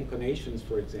inclinations,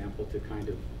 for example, to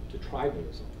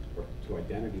tribalism or to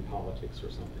identity politics or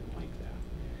something like that.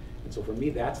 And so for me,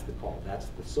 that's the call. That's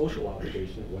the social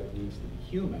obligation of what it means to be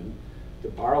human. To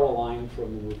borrow a line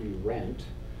from the movie Rent,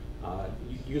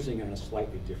 using it in a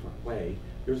slightly different way,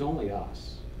 there's only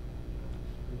us.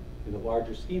 In the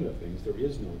larger scheme of things, there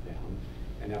is no them,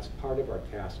 and that's part of our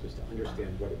task, is to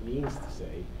understand what it means to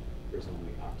say there's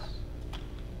only us.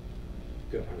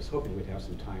 Good. I was hoping we'd have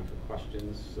some time for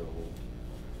questions, so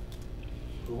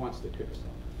who wants to kick us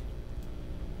off?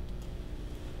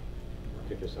 Or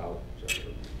kick us out?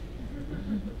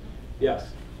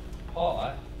 Yes?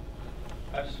 Paul,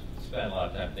 I've spent a lot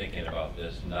of time thinking about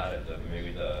this, not at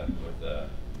with the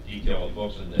detail of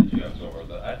books and that you have so forth,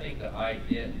 but I think the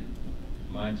I-it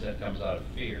mindset comes out of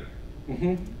fear.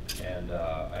 Mm-hmm. And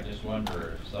I just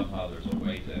wonder if somehow there's a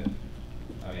way to,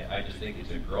 I mean, I just think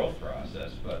it's a growth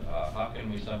process, but how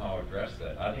can we somehow address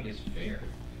that? I think it's fear.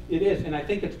 It is, and I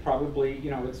think it's probably,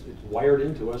 it's wired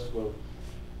into us. We'll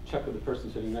check with the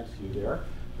person sitting next to you there.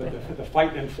 But the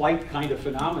fight and flight kind of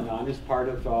phenomenon is part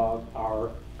of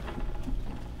our,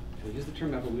 can I use the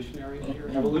term evolutionary here?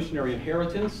 Evolutionary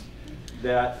inheritance,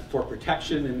 that for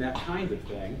protection and that kind of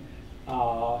thing.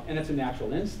 And it's a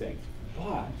natural instinct.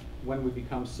 But when we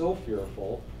become so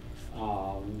fearful,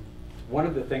 one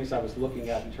of the things I was looking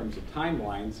at in terms of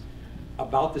timelines,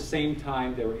 about the same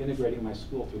time they were integrating my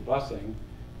school through busing,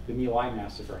 the My Lai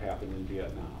massacre happened in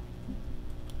Vietnam,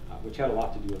 which had a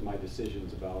lot to do with my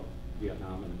decisions about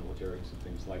Vietnam and the militaries and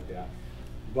things like that.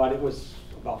 But it was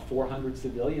about 400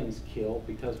 civilians killed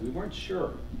because we weren't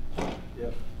sure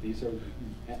if these are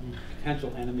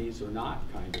potential enemies or not,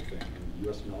 kind of thing. And the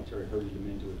U.S. military herded them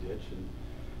into a ditch and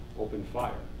opened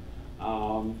fire.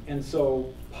 And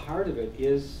so part of it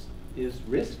is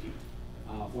risky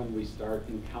when we start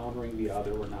encountering the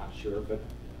other. We're not sure, but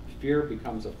fear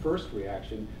becomes a first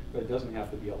reaction, but it doesn't have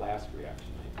to be a last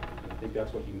reaction. And I think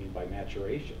that's what you mean by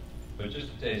maturation. But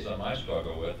just to tell you something I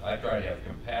struggle with, I try to have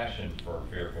compassion for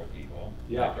fearful people.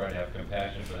 Yeah. I try to have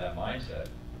compassion for that mindset.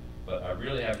 But I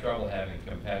really have trouble having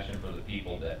compassion for the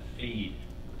people that feed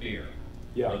fear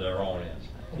for their own ends.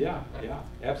 Yeah,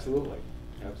 absolutely,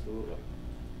 absolutely.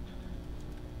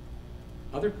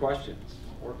 Other questions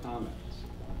or comments?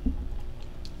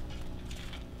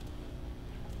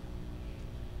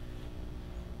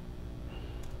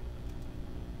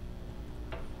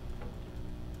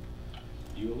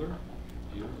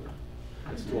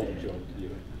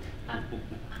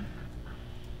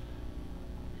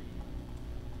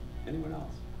 Anyone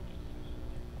else?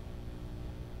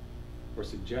 Or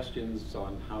suggestions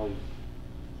on how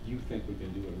you think we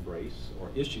can do embrace, or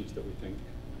issues that we think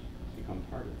become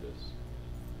part of this?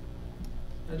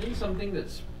 I think something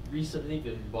that's recently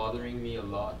been bothering me a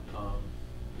lot,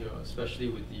 you know, especially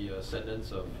with the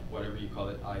ascendance of whatever you call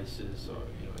it, ISIS or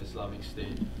Islamic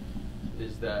State,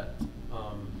 is that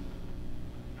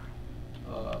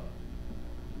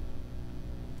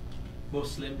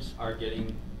Muslims are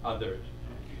getting othered.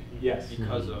 Yes.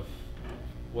 Because of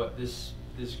what this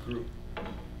group,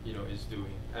 is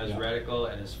doing, as radical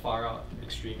and as far out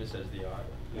extremists as they are.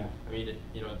 Yeah. I mean,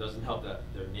 it doesn't help that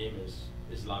their name is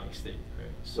Islamic State, right?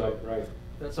 So right.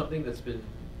 that's something that's been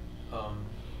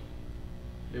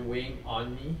weighing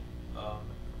on me,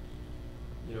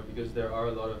 because there are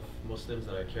a lot of Muslims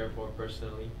that I care for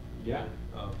personally. Yeah.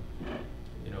 And,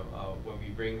 when we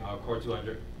bring our Core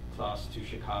 200 class to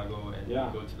Chicago and we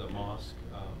go to the mosque,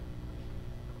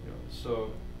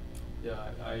 so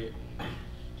yeah, I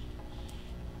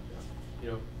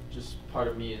just part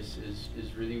of me is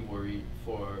really worried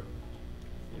for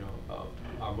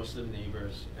our Muslim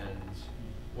neighbors and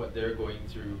what they're going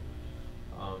through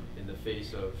in the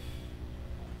face of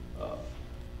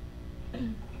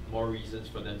more reasons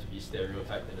for them to be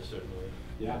stereotyped in a certain way.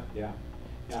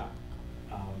 Yeah.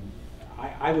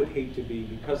 I would hate to be,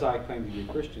 because I claim to be a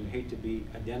Christian, hate to be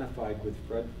identified with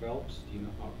Fred Phelps. Do you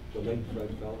know the late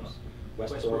Fred Phelps?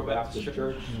 Westboro Baptist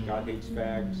Church, God hates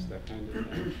fags, that kind of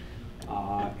thing.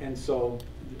 And so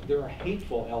there are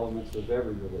hateful elements of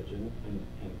every religion and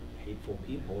hateful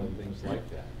people and things like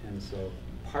that. And so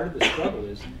part of the struggle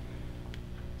is,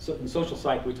 so in social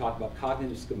psych we talk about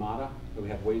cognitive schemata. We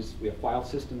have file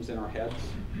systems in our heads.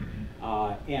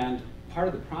 And part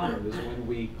of the problem is when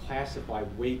we classify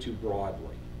way too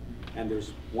broadly. And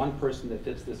there's one person that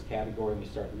fits this category and we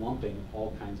start lumping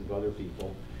all kinds of other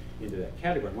people into that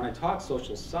category. When I taught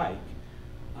social psych,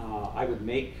 I would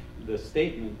make the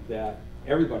statement that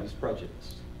everybody's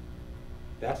prejudiced.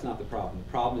 That's not the problem.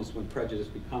 The problem is when prejudice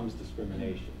becomes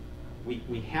discrimination.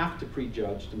 We have to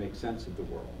prejudge to make sense of the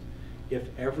world. If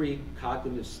every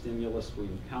cognitive stimulus we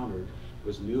encountered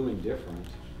was new and different,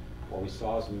 or we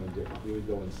saw as new and different, we would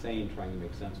go insane trying to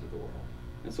make sense of the world.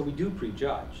 And so we do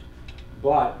prejudge.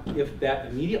 But if that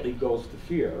immediately goes to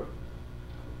fear,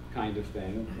 kind of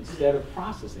thing, instead of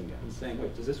processing it and saying,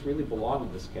 wait, does this really belong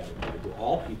in this category? Do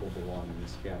all people belong in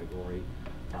this category?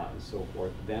 And so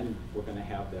forth, then we're going to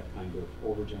have that kind of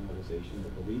overgeneralization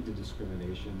that will lead to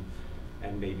discrimination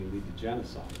and maybe lead to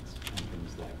genocides and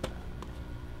things like that.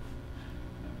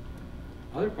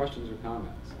 Other questions or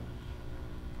comments?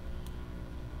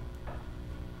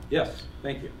 Yes,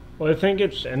 thank you. Well, I think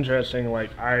it's interesting,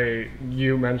 like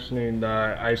you mentioning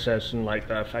the ISIS and like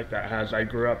the effect that has. I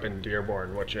grew up in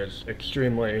Dearborn, which is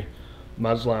extremely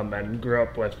Muslim, and grew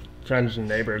up with friends and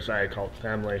neighbors I called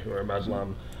family who are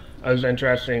Muslim. It was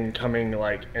interesting coming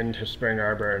like into Spring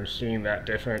Arbor and seeing that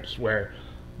difference where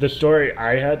the story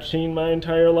I had seen my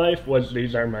entire life was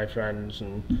these are my friends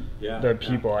and the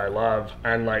people I love,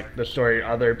 and like the story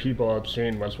other people had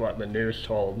seen was what the news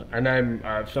told. And I'm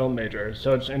a film major,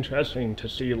 so it's interesting to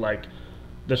see like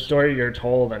the story you're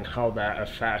told and how that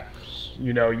affects,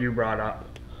 you brought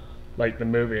up like the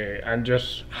movie, and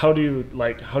just how do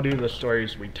the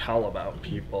stories we tell about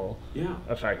people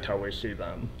affect how we see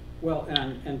them? Well,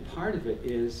 and part of it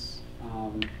is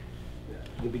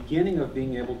the beginning of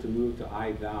being able to move to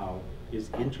I, thou is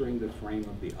entering the frame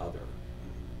of the other.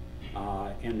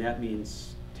 And that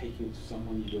means taking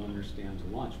someone you don't understand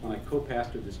to lunch. When I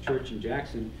co-pastored this church in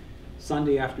Jackson,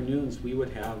 Sunday afternoons we would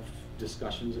have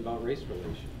discussions about race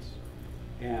relations.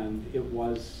 And it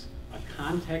was a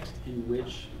context in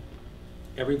which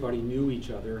everybody knew each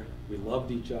other, we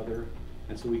loved each other,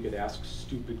 and so we could ask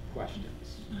stupid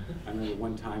questions. I remember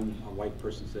one time a white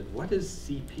person said, what is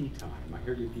CP time? I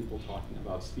hear you people talking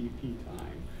about CP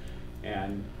time,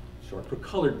 and short for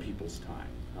colored people's time.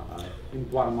 In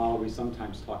Guatemala, we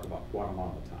sometimes talk about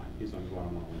Guatemala time. He's on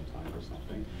Guatemalan time or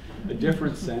something. A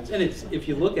different sense, and it's, if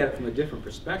you look at it from a different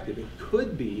perspective, it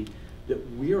could be that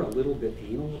we're a little bit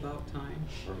anal about time,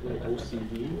 or a little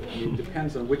OCD. I mean, it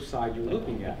depends on which side you're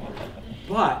looking at.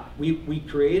 But we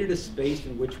created a space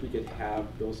in which we could have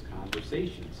those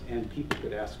conversations, and people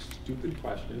could ask stupid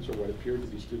questions, or what appeared to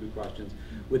be stupid questions,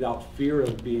 without fear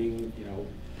of being,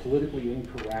 politically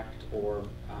incorrect, or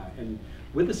and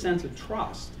with a sense of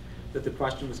trust that the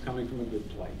question was coming from a good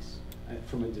place,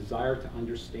 from a desire to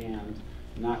understand,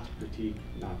 not to critique,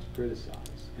 not to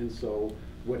criticize. And so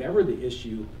whatever the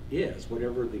issue is,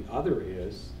 whatever the other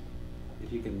is,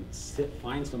 if you can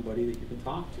find somebody that you can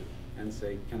talk to. and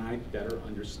say, can I better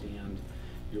understand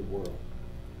your world?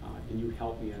 Can you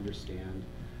help me understand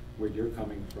where you're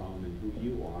coming from and who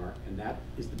you are? And that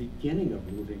is the beginning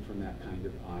of moving from that kind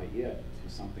of I-it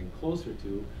to something closer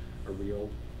to a real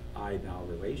I-thou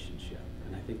relationship.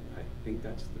 And I think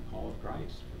that's the call of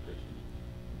Christ for Christians.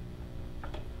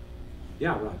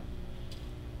 Yeah, Rod.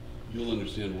 You'll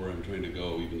understand where I'm trying to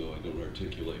go, even though I don't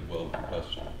articulate well the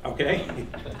question. Okay.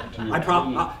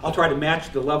 I'll try to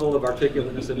match the level of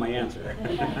articulateness in my answer.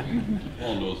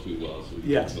 Paul knows me well, so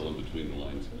he can fill in between the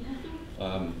lines.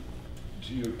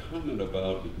 To your comment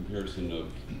about the comparison of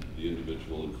the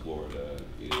individual in Florida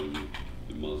and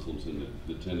the Muslims and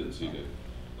the tendency to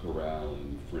corral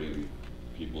and frame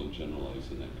people and generalize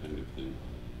and that kind of thing.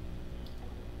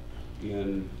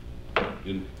 And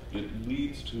it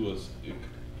leads to us, it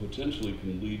potentially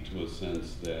can lead to a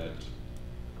sense that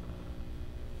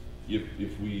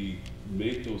if we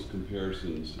make those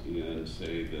comparisons and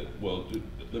say that, well,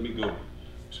 let me go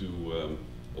to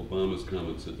Obama's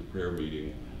comments at the prayer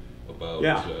meeting about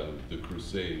the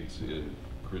Crusades and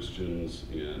Christians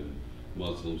and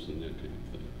Muslims and that kind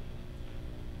of thing.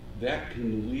 That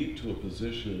can lead to a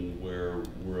position where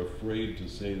we're afraid to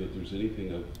say that there's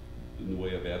anything in the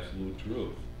way of absolute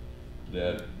truth.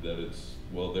 That it's,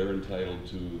 well, they're entitled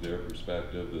to their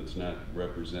perspective, it's not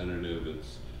representative,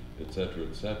 it's et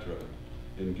cetera,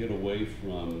 and get away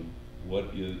from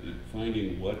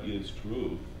finding what is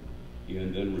truth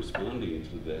and then responding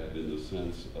to that in the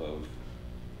sense of,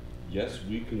 yes,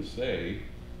 we can say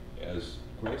as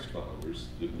Christ followers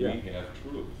that we have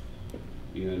truth.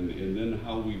 And then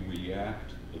how we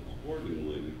react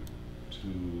accordingly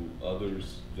to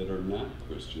others that are not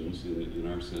Christians in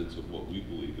our sense of what we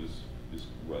believe is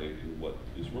right and what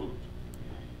is wrong.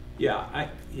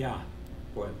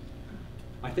 Boy,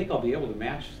 I think I'll be able to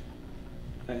match.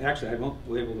 Actually, I won't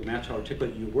be able to match how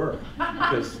articulate you were,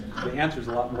 because the answer is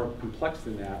a lot more complex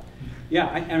than that.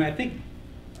 And I think,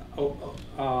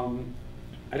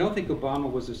 I don't think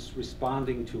Obama was just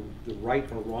responding to the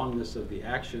right or wrongness of the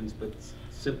actions, but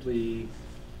simply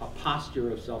a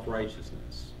posture of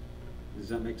self-righteousness. Does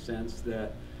that make sense?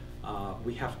 That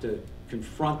we have to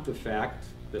confront the fact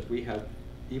that we have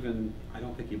I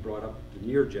don't think he brought up the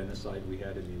near genocide we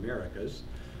had in the Americas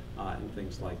and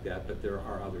things like that, but there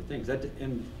are other things.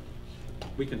 And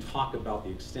we can talk about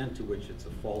the extent to which it's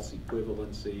a false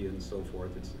equivalency and so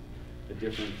forth. It's a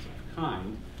difference of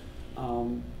kind.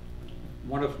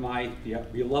 One of my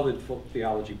beloved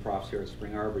theology profs here at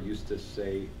Spring Arbor used to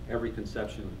say, every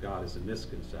conception of God is a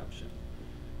misconception.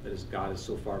 That is, God is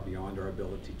so far beyond our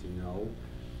ability to know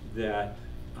that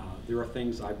there are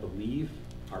things I believe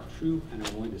are true and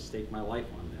I'm willing to stake my life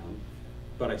on them,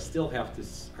 but I still have to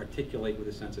articulate with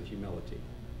a sense of humility.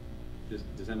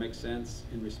 Does that make sense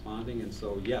in responding? And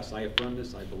so, yes, I affirm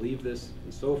this, I believe this,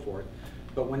 and so forth,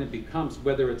 but when it becomes,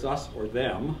 whether it's us or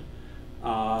them,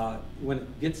 when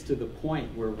it gets to the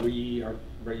point where we are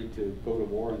ready to go to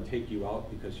war and take you out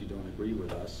because you don't agree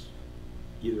with us,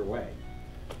 either way,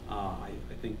 I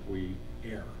think we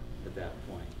err at that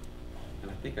point. And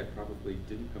I think I probably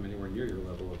didn't come anywhere near your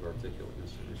level of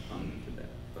articulateness in responding to that.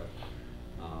 But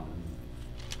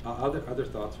other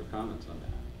thoughts or comments on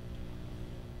that?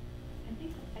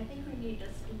 I think we need to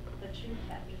speak the truth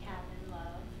that we have in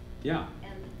love. Yeah.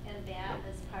 And that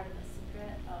is part of the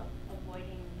secret of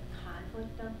avoiding the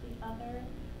conflict of the other.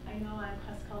 I know I'm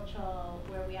cross-cultural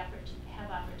where we have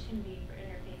opportunity for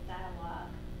interfaith dialogue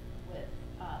with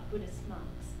Buddhist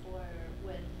monks or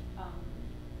with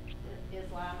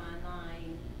Islam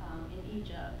online in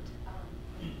Egypt.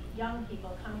 Young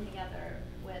people coming together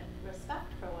with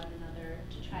respect for one another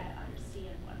to try to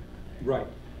understand one another. Right.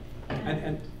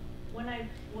 And when I've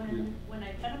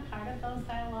been a part of those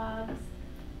dialogues,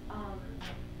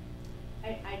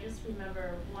 I just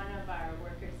remember one of our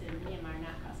workers in Myanmar,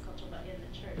 not cross-cultural, but in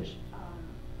the church,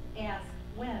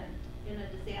 went in a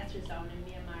disaster zone in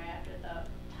Myanmar after the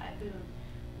typhoon,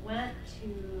 went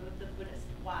to the Buddhist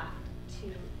Wat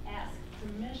to ask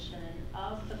permission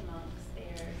of the monks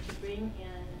there to bring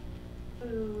in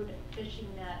food, fishing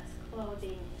nets,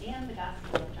 clothing, and the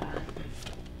Gospel of John.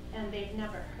 And they'd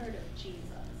never heard of Jesus.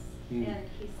 And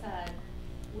he said,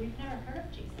 we've never heard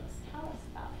of Jesus. Tell us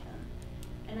about him.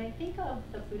 And I think of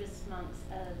the Buddhist monks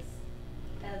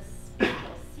as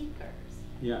spiritual seekers.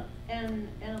 Yeah. And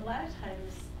a lot of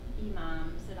times,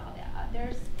 imams and all that,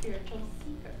 they're spiritual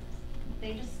seekers.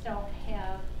 They just don't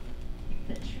have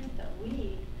the truth that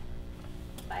we,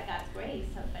 by God's grace,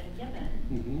 have been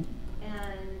given.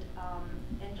 And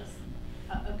just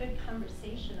a good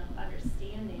conversation of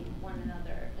understanding one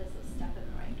another is a step in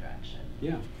the right direction.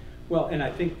 Yeah. Well, and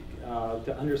I think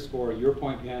to underscore your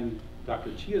point and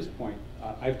Dr. Chia's point,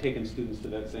 I've taken students to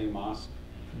that same mosque,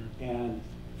 and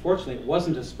fortunately it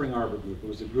wasn't a Spring Arbor group, it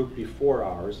was a group before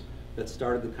ours that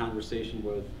started the conversation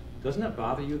with, doesn't it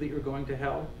bother you that you're going to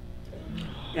hell?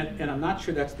 And I'm not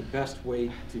sure that's the best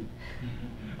way to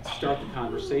start the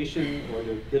conversation or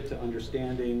to get to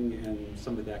understanding and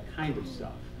some of that kind of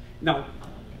stuff. Now,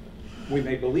 we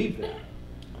may believe that,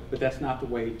 but that's not the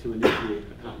way to initiate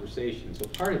a conversation. So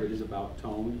part of it is about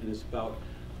tone, and it's about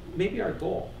maybe our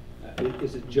goal.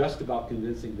 Is it just about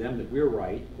convincing them that we're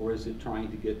right, or is it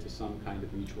trying to get to some kind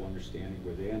of mutual understanding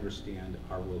where they understand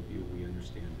our worldview, we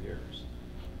understand theirs?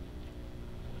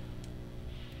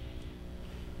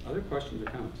 Other questions or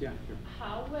comments? Yeah, here.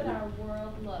 How would our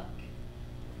world look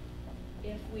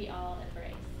if we all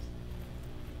embraced?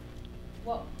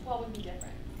 What would be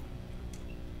different?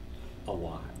 A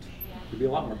lot. Yeah. There'd be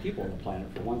a lot more people on the planet,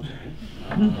 for one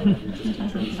thing, just in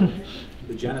terms of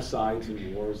the genocides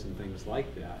and wars and things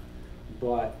like that.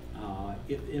 But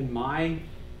in my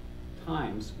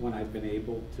times when I've been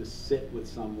able to sit with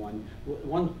someone,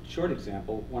 one short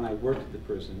example, when I worked at the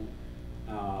prison,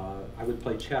 I would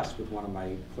play chess with one of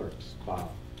my clerks,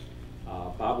 Bob.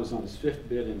 Bob was on his 5th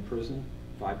bid in prison,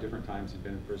 5 different times he'd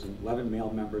been in prison, 11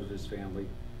 male members of his family,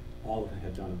 all of them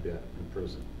had done a bid in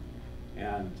prison.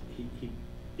 And he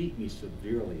beat me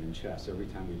severely in chess every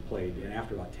time we played, and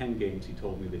after about 10 games he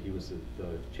told me that he was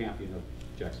the champion of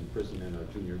Jackson Prison and a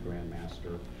junior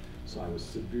grandmaster, so I was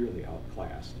severely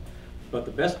outclassed. But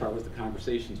the best part was the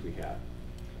conversations we had.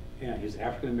 And he's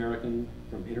African American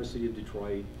from inner city of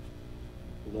Detroit,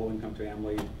 low income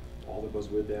family, all that goes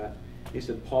with that. He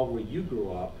said, Paul, where you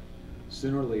grew up,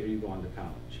 sooner or later you go on to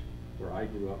college. Where I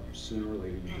grew up, sooner or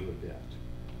later you do a bit.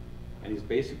 And he's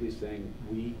basically saying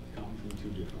we come from 2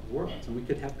 different worlds, and we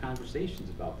could have conversations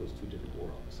about those 2 different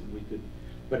worlds, and we could,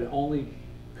 but it only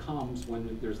comes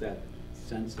when there's that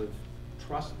sense of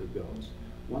trust that goes.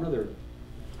 One other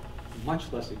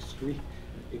much less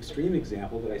extreme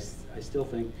example that I still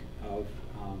think of,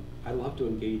 I love to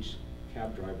engage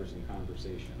cab drivers in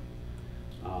conversation.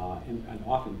 And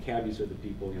often cabbies are the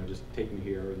people, just take me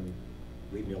here and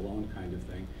leave me alone kind of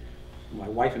thing. My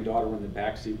wife and daughter were in the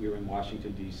back seat. We were in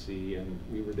Washington, D.C., and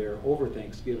we were there over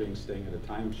Thanksgiving, staying at a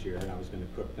timeshare, and I was going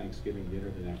to cook Thanksgiving dinner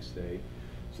the next day.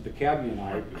 So the cabbie and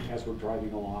I, as we're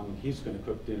driving along, he's going to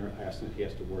cook dinner. I asked him if he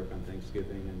has to work on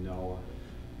Thanksgiving, and no.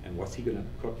 And what's he going to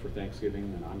cook for Thanksgiving?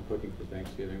 And I'm cooking for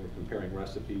Thanksgiving. We're comparing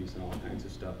recipes and all kinds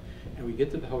of stuff. And we get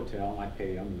to the hotel, and I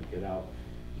pay him and get out.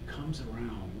 He comes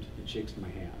around and shakes my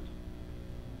hand.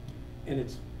 And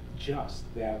it's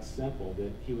just that simple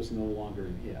that he was no longer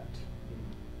an it.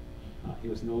 He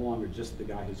was no longer just the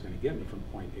guy who's going to get me from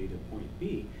point A to point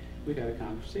B. We've had a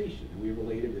conversation, and we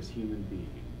related as human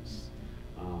beings.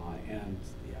 And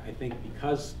I think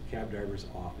because cab drivers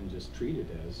often just treat it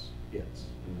as it's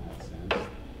in that sense,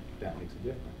 that makes a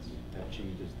difference. That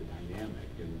changes the dynamic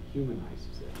and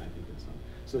humanizes it. And I think it's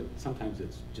so sometimes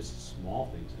it's just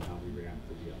small things in how we react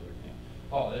to the other.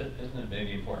 Paul, isn't it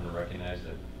maybe important to recognize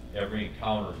that every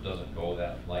encounter doesn't go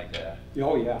like that?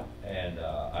 Oh yeah. And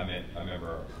I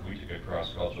remember we took a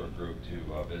cross-cultural group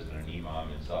to visit an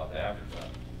imam in South Africa.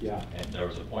 Yeah. And there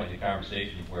was a point in the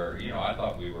conversation where, I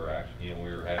thought we were actually,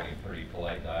 we were having a pretty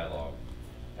polite dialogue.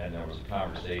 And there was a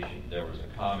conversation, there was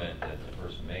a comment that the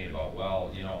person made about,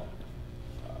 well,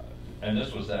 and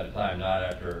this was at a time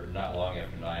not long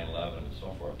after 9/11 and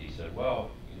so forth. He said, well,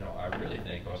 I really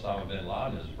think Osama bin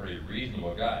Laden is a pretty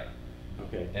reasonable guy.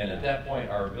 Okay. And at that point,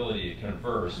 our ability to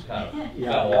converse kind of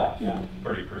Yeah, fell yeah, off yeah.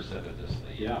 pretty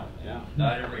precipitously. Yeah, yeah.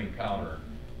 Not every encounter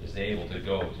is able to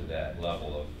go to that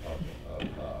level of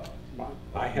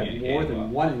I had more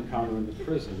than one encounter in the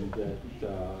prison that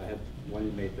I had one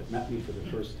inmate that met me for the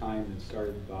first time and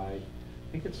started by, I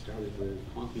think it started with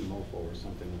honky mofo or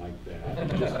something like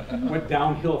that. It just went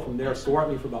downhill from there, swore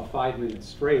at me for about 5 minutes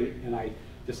straight, and I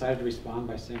decided to respond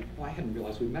by saying, well, I hadn't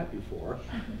realized we met before,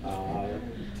 to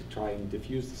try and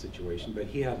diffuse the situation. But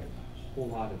he had a whole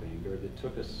lot of anger that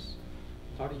took us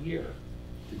about a year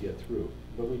to get through,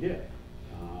 but we did.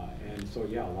 And so,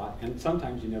 yeah, a lot, and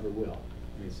sometimes you never will.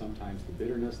 I mean, sometimes the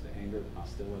bitterness, the anger, the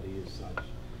hostility is such.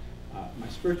 My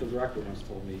spiritual director once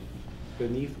told me,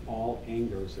 beneath all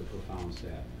anger is a profound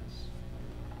sadness.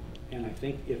 And I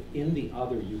think if in the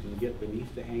other you can get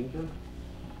beneath the anger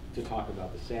to talk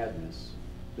about the sadness,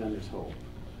 then there's hope.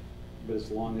 But as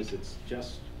long as it's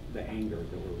just the anger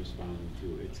that we're responding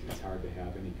to, it's hard to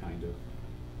have any kind of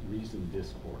reasoned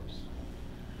discourse.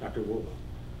 Dr. Wilba.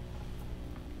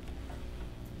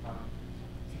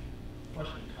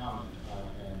 Question, comment,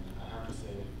 and I have to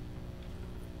say,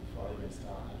 before I even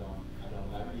start, I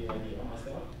don't like the idea of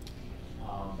myself,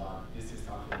 but this is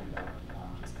something that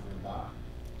keeps coming back.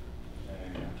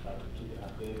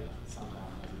 data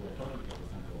sometimes as we're talking, for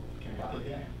example, came back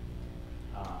again.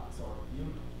 So you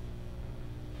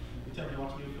tell me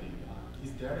what you think.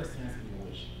 Is there a sense in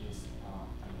which this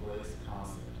embrace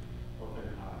concept, open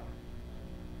heart,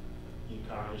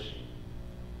 incarnation,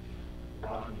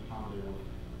 working humbly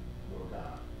with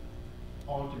God,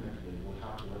 ultimately we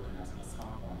have to recognize at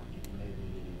some point it may be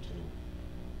leading to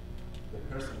the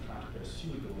person trying to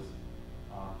pursue those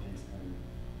things and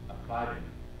apply them,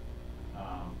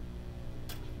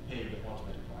 pay the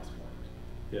ultimate price for it.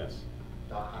 Yes.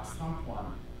 That at some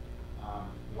point,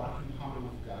 working humbly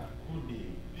with God could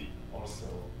be also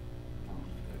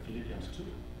Philippians 2.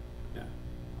 Yeah. To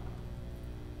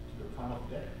the point of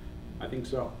death. I think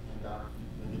so. And that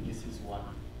maybe this is what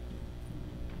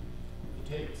it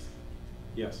takes.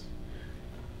 Yes.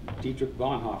 Dietrich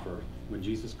Bonhoeffer, when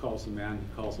Jesus calls a man,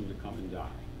 he calls him to come and die.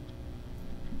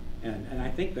 And I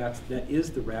think that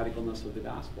is the radicalness of the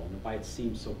gospel, and why it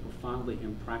seems so profoundly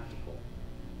impractical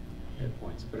at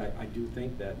points. But I do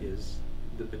think that is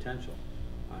the potential.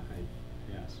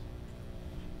 Yes.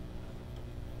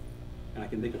 And I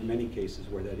can think of many cases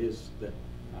where that is, that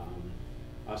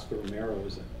Oscar Romero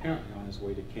is apparently on his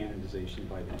way to canonization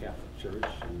by the Catholic Church,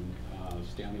 and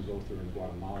Stanley Lother in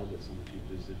Guatemala, that some of you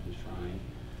visited the shrine,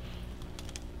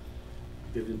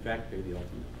 did in fact pay the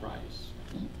ultimate price.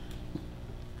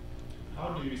 How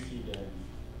do you see then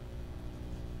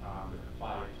the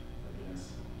fight against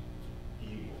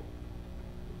evil?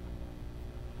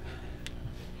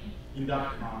 In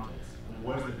that context, and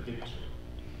where's the victory?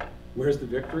 Where's the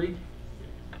victory?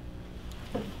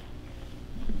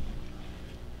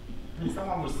 I mean,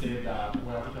 someone would say that,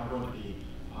 well, if I'm going to be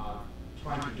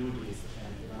trying to do this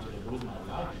and eventually lose my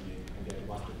life in it, and then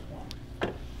what's the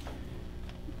point?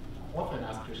 Often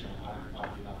as Christians,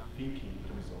 I'm not thinking in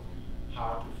terms of how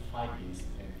to fight this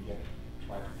and yet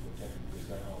try to protect and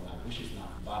preserve our life, which is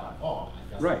not bad at all. I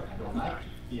just, Right. I don't like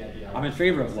the idea. I'm in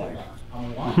favor of life.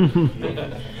 I'm wondering.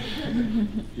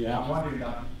 Yeah. I'm wondering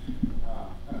that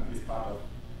this part of.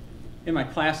 In my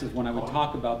classes, when I would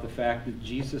talk about the fact that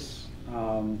Jesus,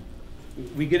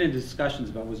 we get into discussions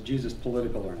about was Jesus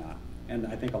political or not. And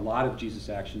I think a lot of Jesus'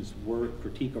 actions were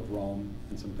critique of Rome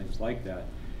and some things like that.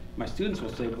 My students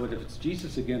will say, but if it's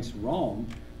Jesus against Rome,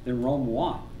 then Rome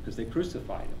won because they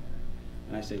crucified him.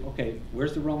 And I say, okay,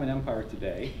 where's the Roman Empire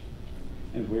today?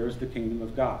 And where's the kingdom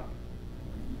of God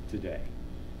today?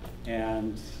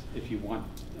 And if you want,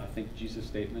 I think Jesus'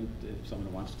 statement, if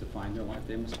someone wants to find their life,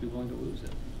 they must be willing to lose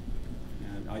it.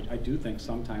 And I do think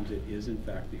sometimes it is in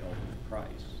fact the ultimate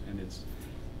price. And it's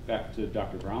back to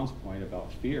Dr. Brown's point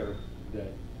about fear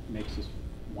that makes us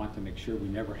want to make sure we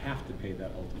never have to pay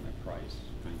that ultimate price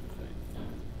kind of thing.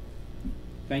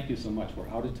 Thank you so much. We're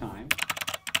out of time.